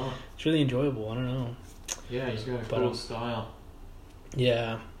know. It's really enjoyable. I don't know. Yeah, he's got a cool style.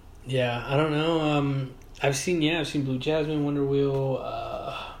 Yeah. I don't know. I've seen Blue Jasmine, Wonder Wheel.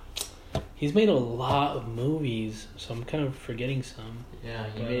 He's made a lot of movies, so I'm kind of forgetting some. Yeah,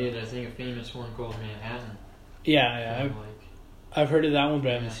 he made, I think, a famous one called Manhattan. Yeah. I've heard of that one,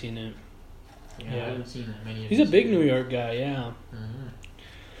 but I haven't seen it. Yeah, I haven't seen that many. He's a big New York guy, yeah. Mm-hmm.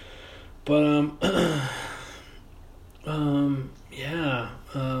 But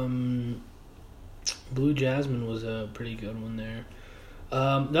Blue Jasmine was a pretty good one there.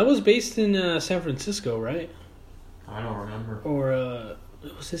 That was based in San Francisco, right? I don't remember. Or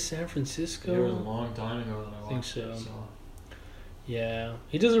was it San Francisco? It was a long time ago that I watched think so. it. So. Yeah,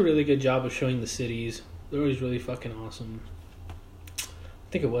 he does a really good job of showing the cities. They're always really fucking awesome. I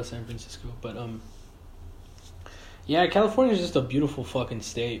think it was San Francisco, but yeah, California's just a beautiful fucking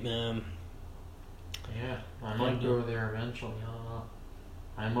state, man. Yeah, I might go there eventually. I don't know.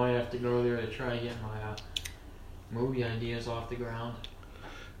 I might have to go there to try to get my movie ideas off the ground.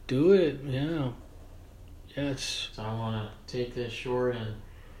 Do it, yeah. Yeah, it's. So I want to take this short, and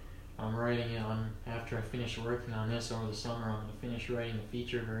I'm writing it on. After I finish working on this over the summer, I'm gonna finish writing the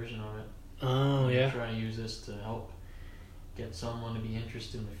feature version of it. Oh yeah. Try to use this to help get someone to be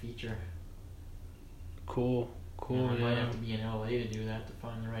interested in the feature. Cool. I might have to be in LA to do that to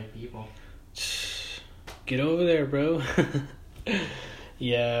find the right people. Get over there, bro.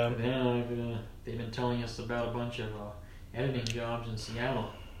 Yeah. But then they've been telling us about a bunch of editing jobs in Seattle.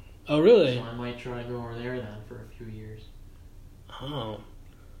 Oh, really? So I might try to go over there then for a few years. Oh.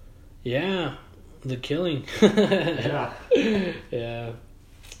 Yeah. The Killing. Yeah. Yeah.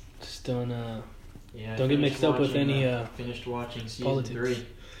 Just don't Yeah, don't get mixed up with any finished watching season politics. 3.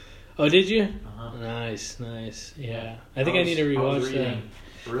 Oh, did you? Uh-huh. Nice. Yeah. I think I need to rewatch that.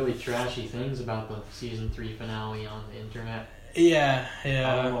 Really trashy things about the season 3 finale on the internet. Yeah.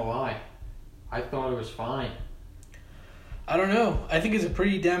 I don't know why. I thought it was fine. I don't know. I think it's a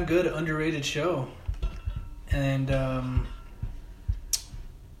pretty damn good underrated show. And I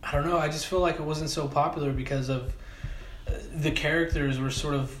don't know. I just feel like it wasn't so popular because of the characters were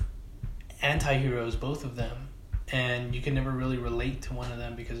sort of anti-heroes, both of them. And you could never really relate to one of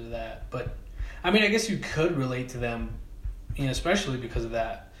them because of that. But, I mean, I guess you could relate to them, you know, especially because of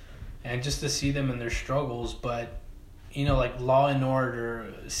that. And just to see them in their struggles. But, you know, like Law and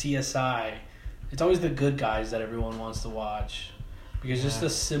Order, CSI, it's always the good guys that everyone wants to watch. Because just a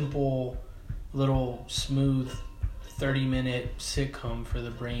simple, little, smooth, 30-minute sitcom for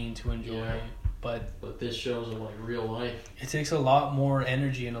the brain to enjoy. Yeah. But this shows like real life. It takes a lot more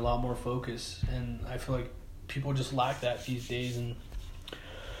energy and a lot more focus. And I feel like people just lack that these days.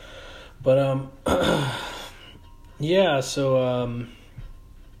 But yeah, so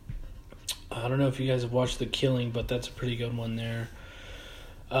I don't know if you guys have watched The Killing, but that's a pretty good one there.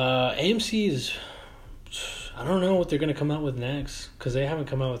 AMC is, I don't know what they're going to come out with next, because they haven't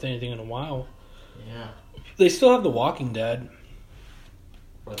come out with anything in a while. Yeah. They still have The Walking Dead.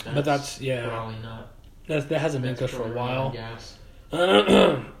 But that's yeah. Probably not. That hasn't been good for a while.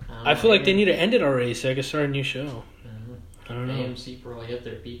 I I feel like they need to end it already so I can start a new show. Mm-hmm. I don't know. AMC probably hit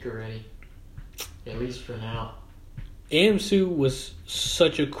their peak already. At least for now. AMC was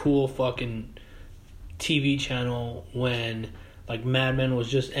such a cool fucking TV channel when like Mad Men was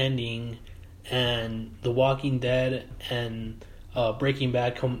just ending and The Walking Dead and Breaking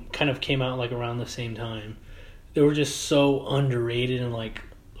Bad kind of came out like around the same time. They were just so underrated and like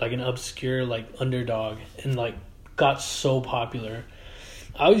an obscure like underdog and like got so popular.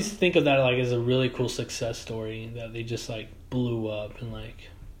 I always think of that like as a really cool success story that they just like blew up and like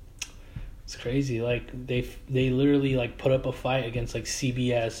it's crazy. Like they literally like put up a fight against like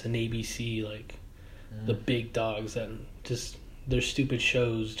CBS and ABC, like the big dogs that just their stupid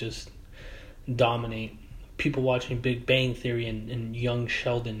shows just dominate. People watching Big Bang Theory and Young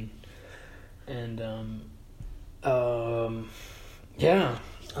Sheldon and yeah,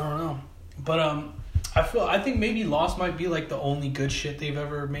 I don't know. But I think maybe Lost might be like the only good shit they've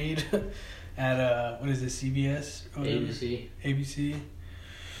ever made at what is it, CBS? ABC.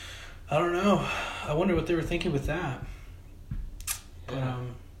 I don't know. I wonder what they were thinking with that.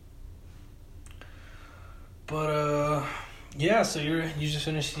 But yeah, so you just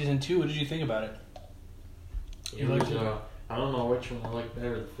finished season 2. What did you think about it? It was, I don't know which one I like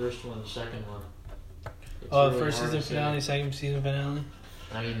better, the first one or the second one. The first season finale, second season finale?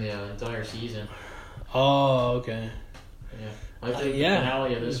 I mean the entire season. Oh, okay. Yeah. I think the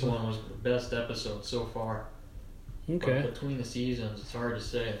finale of this one was the best episode so far. Okay. But between the seasons, it's hard to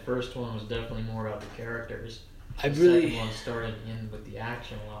say. The first one was definitely more about the characters. The second one started in with the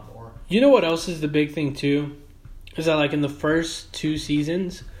action a lot more. You know what else is the big thing too? Is that like in the first 2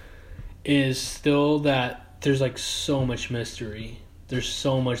 seasons is still that there's like so much mystery. There's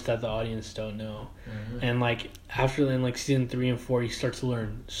so much that the audience don't know. Mm-hmm. And like after then like season 3 and 4 you start to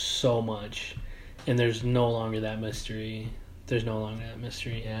learn so much and there's no longer that mystery. Yeah,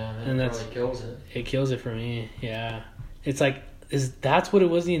 and that probably kills it. It kills it for me. Yeah. It's like that's what it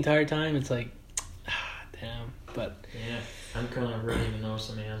was the entire time? It's like damn. But yeah, I'm kind of ready to know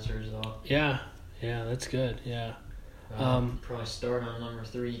some answers though. Yeah, that's good. Yeah. Probably start on number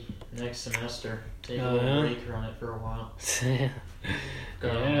 3 next semester. Take a little break on it for a while.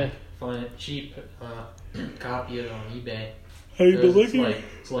 Find a cheap copy of it on eBay. How you been looking?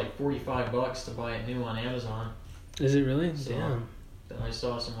 It's like $45 to buy it new on Amazon. Is it really? So, damn. I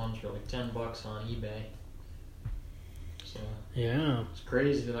saw some ones for like $10 on eBay. So yeah, it's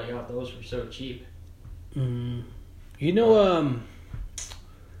crazy that I got those for so cheap. You know,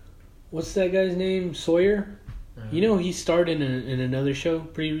 what's that guy's name? Sawyer. You know, he starred in another show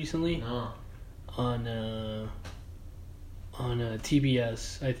pretty recently. No. On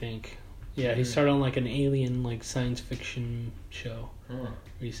TBS, I think. Yeah, he started on like an alien like science fiction show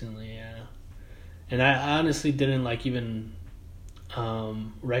recently. Yeah, and I honestly didn't like even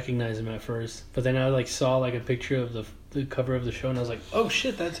recognize him at first, but then I like saw like a picture of the cover of the show, and I was like, oh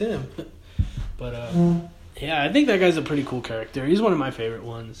shit, that's him. But yeah, I think that guy's a pretty cool character. He's one of my favorite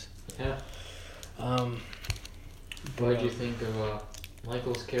ones. Yeah. What did you think of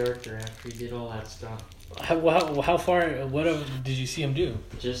Michael's character after he did all that stuff? How far? What did you see him do?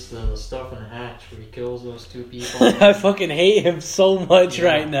 Just the stuff in the hatch where he kills those 2 people. I fucking hate him so much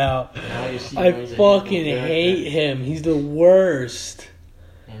right now. Now you see I fucking hate him. He's the worst.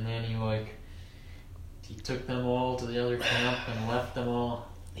 And then he took them all to the other camp and left them all.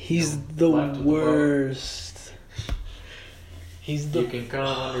 He's the worst. You can kind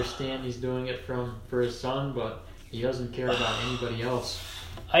of understand he's doing it for his son, but he doesn't care about anybody else.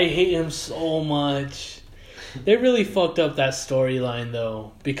 I hate him so much. They really fucked up that storyline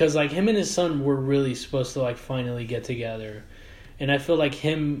though, because like him and his son were really supposed to like finally get together, and I feel like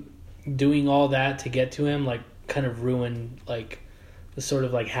him doing all that to get to him like kind of ruined like the sort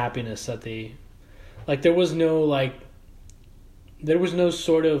of like happiness that they like. There was no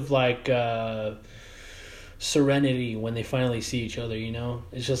sort of like serenity when they finally see each other. You know,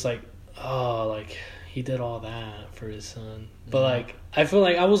 it's just like, oh, like he did all that for his son, but like. I feel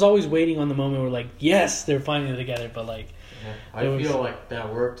like I was always waiting on the moment where, like, yes, they're finally together, but, like... Yeah. I feel like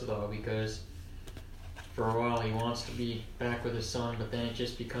that worked, though, because for a while he wants to be back with his son, but then it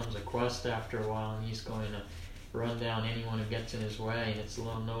just becomes a quest after a while, and he's going to run down anyone who gets in his way, and it's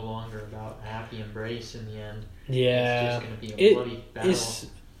no longer about a happy embrace in the end. Yeah. It's just going to be a bloody battle.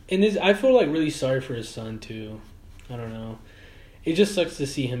 I feel, like, really sorry for his son, too. I don't know. It just sucks to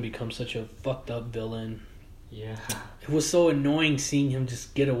see him become such a fucked up villain. Yeah. It was so annoying seeing him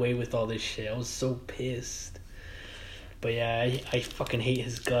just get away with all this shit. I was so pissed. But yeah, I fucking hate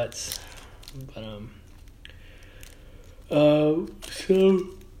his guts. But so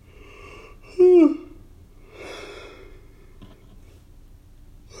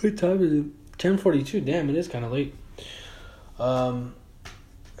what time is it? 10:42. Damn, it is kind of late.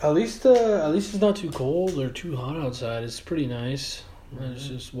 At least it's not too cold or too hot outside. It's pretty nice. I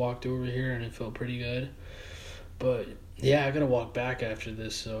just walked over here and it felt pretty good. But yeah, I gotta walk back after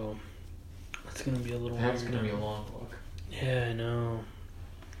this, so it's gonna be a little. That's gonna be a long walk. Yeah, I know.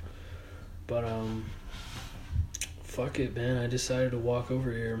 But fuck it, man. I decided to walk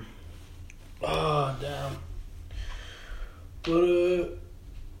over here. Oh damn. But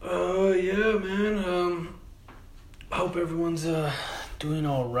yeah, man. I hope everyone's doing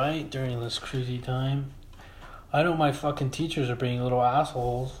all right during this crazy time. I know my fucking teachers are being little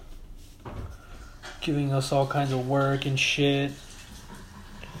assholes. Giving us all kinds of work and shit.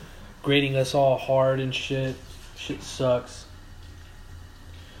 Grading us all hard and shit. Shit sucks.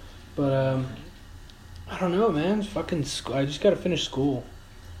 But, I don't know, man. Fucking I just gotta finish school.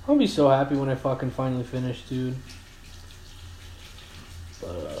 I'll be so happy when I fucking finally finish, dude.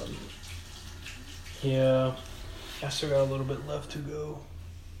 But, yeah. I still got a little bit left to go.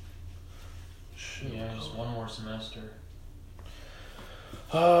 Shit. Yeah, just one more semester.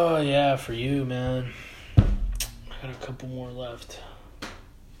 Oh, yeah, for you, man. I got a couple more left.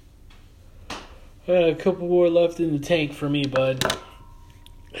 I got a couple more left in the tank for me, bud.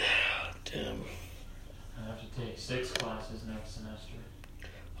 Damn. I have to take 6 classes next semester.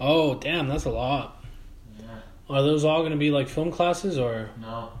 Oh, damn, that's a lot. Yeah. Are those all going to be like film classes, or?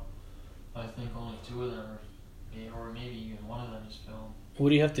 No. I think only 2 of them are, or maybe even one of them is film. What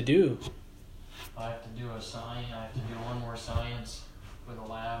do you have to do? I have to do a science. I have to do one more science with a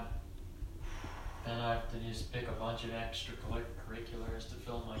lab. Then I have to just pick a bunch of extracurriculars to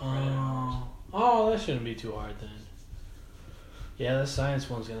fill my credit hours. Oh, that shouldn't be too hard then. Yeah, the science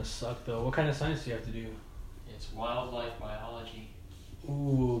one's gonna suck though. What kind of science do you have to do? It's wildlife biology.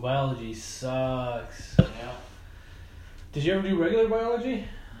 Ooh, biology sucks. Yeah. Did you ever do regular biology?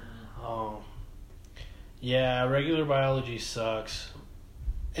 Mm. Oh. Yeah, regular biology sucks.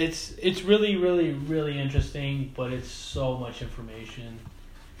 It's really, really, really interesting, but it's so much information,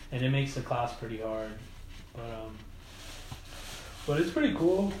 and it makes the class pretty hard. But But it's pretty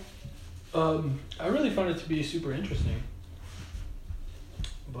cool. I really found it to be super interesting.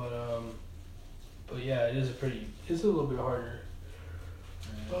 But yeah, it's a little bit harder.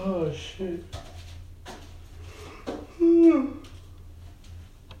 Oh shit.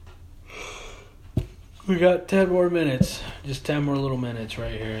 We got 10 more minutes. Just 10 more little minutes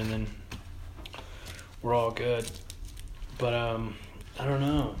right here, and then we're all good. But I don't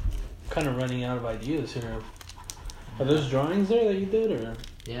know. I'm kind of running out of ideas here. Are those drawings there that you did, or?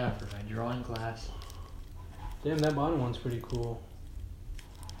 Yeah, for my drawing class. Damn, that bottom one's pretty cool.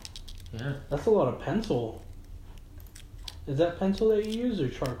 Yeah. That's a lot of pencil. Is that pencil that you use or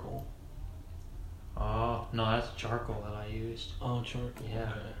charcoal? Oh, no, that's charcoal that I used. Oh, charcoal. Yeah.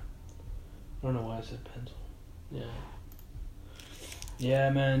 Okay. I don't know why I said pencil. Yeah. Yeah,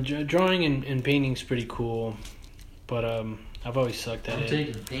 man. Drawing and painting's pretty cool. But I've always sucked at I'm it.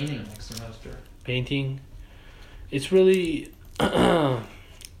 taking painting next semester. Painting? It's really...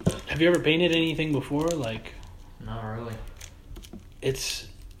 Have you ever painted anything before? Like... Not really. It's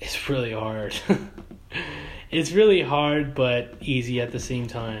really hard. It's really hard, but easy at the same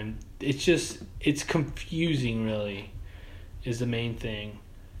time. It's confusing, really, is the main thing.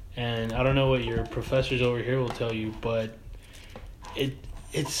 And I don't know what your professors over here will tell you, but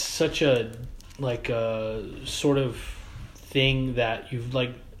it's such a, like, a sort of thing that you've,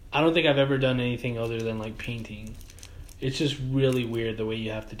 like, I don't think I've ever done anything other than, like, painting. It's just really weird the way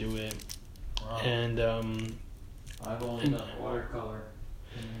you have to do it. Wow. And, I've only done watercolor.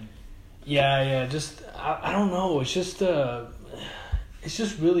 Yeah, just, I don't know, it's just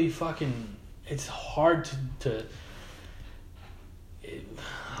really fucking, it's hard to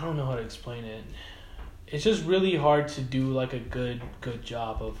I don't know how to explain it. It's just really hard to do, like, a good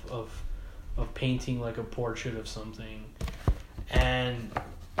job of painting, like, a portrait of something. And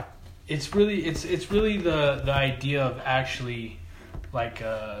it's really the idea of actually, like,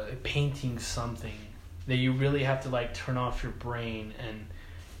 painting something that you really have to, like, turn off your brain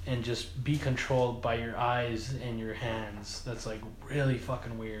and just be controlled by your eyes and your hands. That's, like, really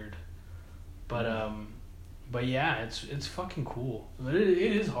fucking weird. But yeah, it's fucking cool. But it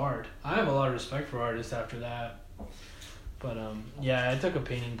is hard. I have a lot of respect for artists after that. But yeah, I took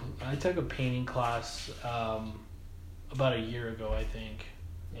a painting class about a year ago, I think.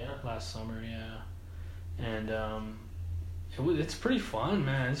 Yeah. Last summer, yeah. And it's pretty fun,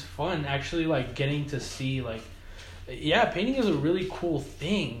 man. It's fun actually, like, getting to see, like, yeah, painting is a really cool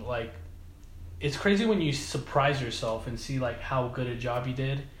thing. Like, it's crazy when you surprise yourself and see, like, how good a job you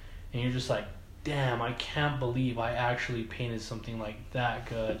did, and you're just like, damn, I can't believe I actually painted something like that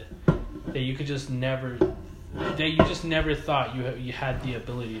good that you just never thought you had the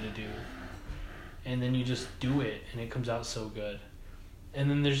ability to do. And then you just do it and it comes out so good. And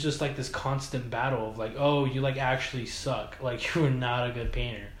then there's just, like, this constant battle of, like, oh, you, like, actually suck, like, you were not a good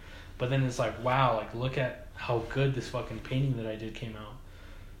painter. But then it's like, wow, like, look at how good this fucking painting that I did came out.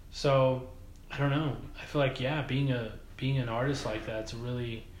 So I don't know, I feel like, yeah, being an artist like that, it's a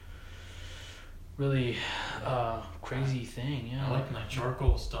really crazy thing. Yeah, I like my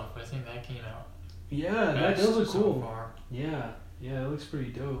charcoal stuff. I think that came out. Yeah, that does look cool. So far. Yeah, it looks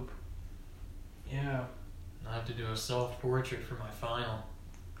pretty dope. Yeah. I have to do a self-portrait for my final.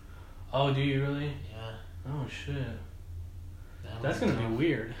 Oh, do you really? Yeah. Oh shit. That's gonna be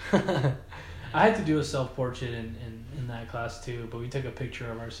weird. I had to do a self-portrait in that class too, but we took a picture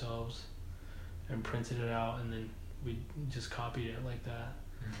of ourselves and printed it out, and then we just copied it like that.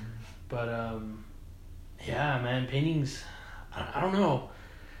 Mm-hmm. But yeah, man, paintings, I don't know.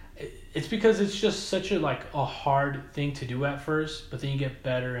 It's because it's just such a hard thing to do at first, but then you get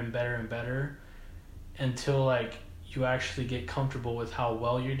better and better and better until, like, you actually get comfortable with how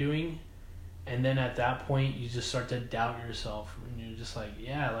well you're doing. And then at that point, you just start to doubt yourself. And you're just like,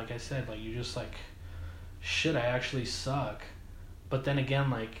 yeah, like I said, like, you're just like, shit, I actually suck. But then again,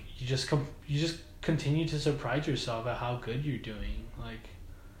 like, you just continue to surprise yourself at how good you're doing. Like,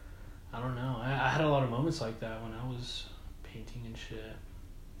 I don't know. I had a lot of moments like that when I was painting and shit.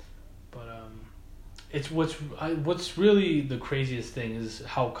 But it's what's really the craziest thing is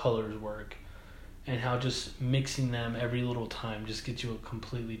how colors work, and how just mixing them every little time just gets you a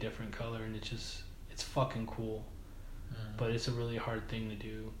completely different color, and it's fucking cool. But it's a really hard thing to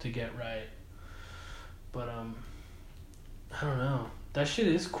do, to get right. But I don't know. That shit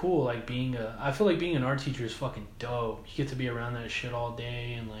is cool. Like, I feel like being an art teacher is fucking dope. You get to be around that shit all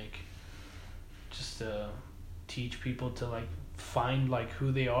day and, like, just teach people to, like, find, like,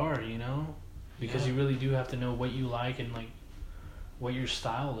 who they are, you know? Because you really do have to know what you like and, like, what your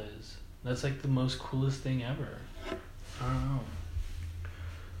style is. That's, like, the most coolest thing ever. I don't know.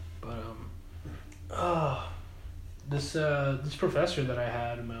 But this professor that I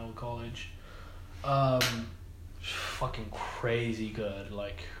had in my old college, fucking crazy good,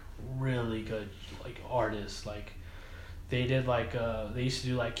 like really good, like artists. Like they did like they used to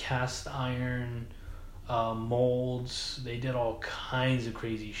do like cast iron molds. They did all kinds of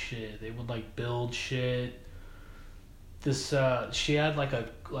crazy shit. They would like build shit. This she had like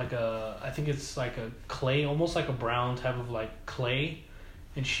a I think it's like a clay, almost like a brown type of like clay,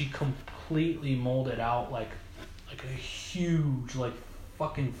 and she completely molded out like a huge, like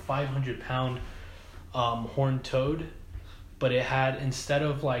fucking 500-pound horned toad, but it had, instead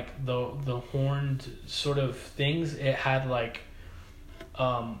of like the horned sort of things, it had like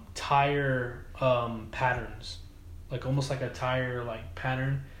tire patterns, like almost like a tire like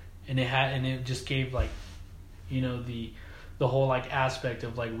pattern, and it just gave like, you know, the whole like aspect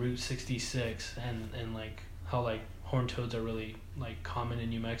of like Route 66 and like how like horned toads are really like common in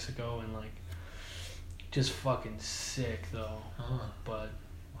New Mexico, and like just fucking sick though. But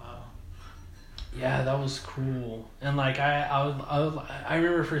wow, yeah, that was cool. And like I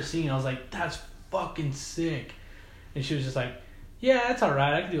remember first seeing it, I was like, that's fucking sick. And she was just like, yeah, that's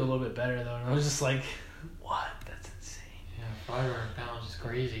alright, I can do a little bit better though. And I was just like, what? That's insane. Yeah, 500 pounds is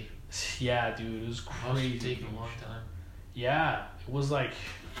crazy. Yeah, dude, it was crazy. Must have taken a long time. Yeah, it was like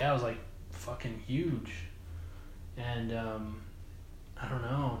fucking huge. And I don't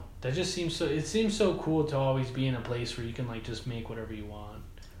know. That just seems so. It seems so cool to always be in a place where you can like just make whatever you want.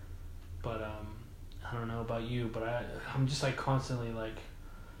 But I don't know about you, but I'm just like constantly like.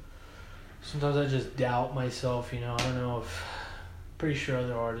 Sometimes I just doubt myself. You know, I don't know if. Pretty sure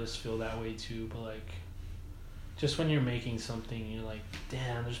other artists feel that way too, but like. Just when you're making something, you're like,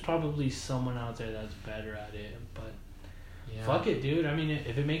 damn, there's probably someone out there that's better at it. But yeah. Fuck it, dude. I mean,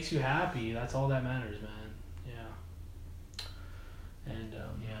 if it makes you happy, that's all that matters, man. Yeah. And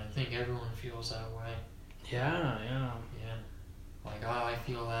yeah, I think everyone feels that way. Yeah. Like I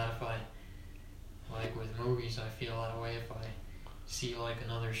feel that if I, like with movies, I feel that way if I see like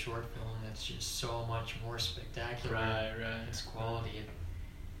another short film that's just so much more spectacular. Right. Its quality, it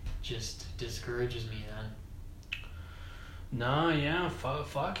just discourages me then. No, yeah,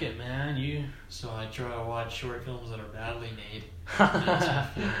 fuck it, man. So I try to watch short films that are badly made. It makes me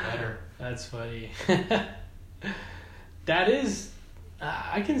feel better. That's funny. That is,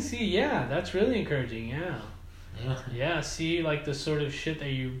 I can see. Yeah, that's really encouraging. Yeah. Yeah. See, like the sort of shit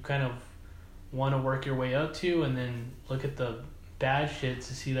that you kind of want to work your way up to, and then look at the bad shit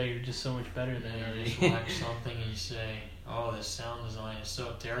to see that you're just so much better than it already. You just watch something and you say, "Oh, this sound design is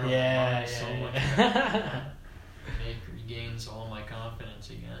so terrible." Yeah. So much better. It regains all my confidence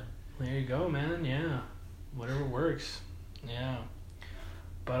again. There you go, man. Yeah, whatever works. Yeah,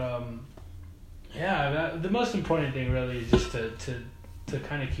 but yeah. The most important thing really is just to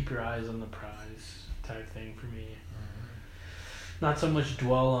kind of keep your eyes on the prize type thing for me. Mm-hmm. Not so much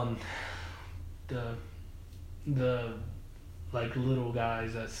dwell on the like little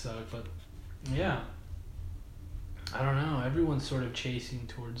guys that suck, but yeah. I don't know. Everyone's sort of chasing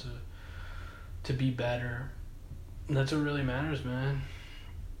towards to be better. That's what really matters, man.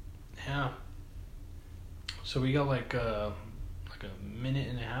 Yeah. So we got like a minute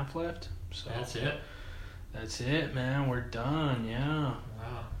and a half left. So that's it. That's it, man. We're done. Yeah.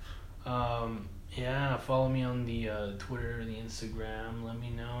 Wow. Yeah. Follow me on the Twitter, the Instagram. Let me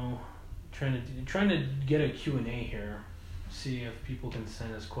know. Trying to get a Q&A here. See if people can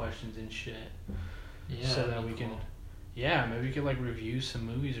send us questions and shit. Yeah. So that we can. Yeah, maybe we could like review some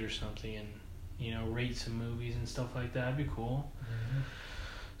movies or something and. You know, rate some movies and stuff like that. That'd be cool. Mm-hmm.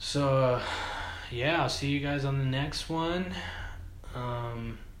 So, yeah, I'll see you guys on the next one.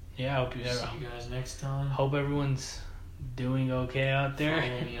 Yeah, see you guys next time. Hope everyone's doing okay out there.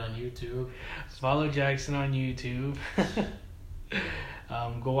 Follow me on YouTube. Follow Jackson on YouTube.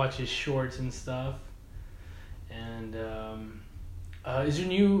 Go watch his shorts and stuff. And is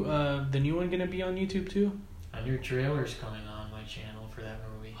your the new one gonna be on YouTube too? A new trailer's coming on my channel for that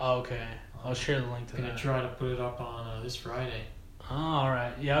movie. Oh, okay. I'll share the link to that. I'm going to try to put it up on this Friday. Oh,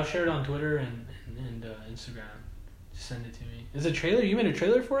 alright. Yeah, I'll share it on Twitter and Instagram. Just send it to me. Is it a trailer? You made a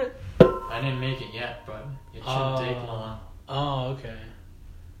trailer for it? I didn't make it yet, but it shouldn't take long. Oh, okay.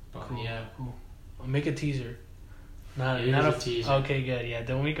 But cool, yeah. Cool. I'll make a teaser. Not a teaser. Okay, good. Yeah,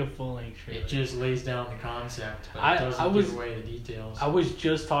 don't make a full-length trailer. It just lays down the concept, but it doesn't give away the details. I was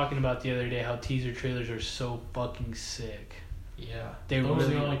just talking about the other day how teaser trailers are so fucking sick. Yeah, those are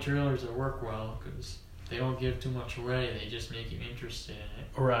the only trailers that work well because they don't give too much away. They just make you interested in it.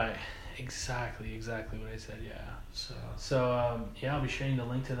 Right. Exactly what I said. Yeah. So yeah, I'll be sharing the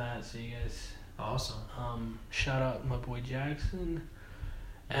link to that. So you guys. Awesome. Shout out my boy Jackson,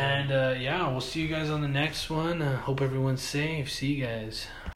 And yeah, we'll see you guys on the next one. Hope everyone's safe. See you guys.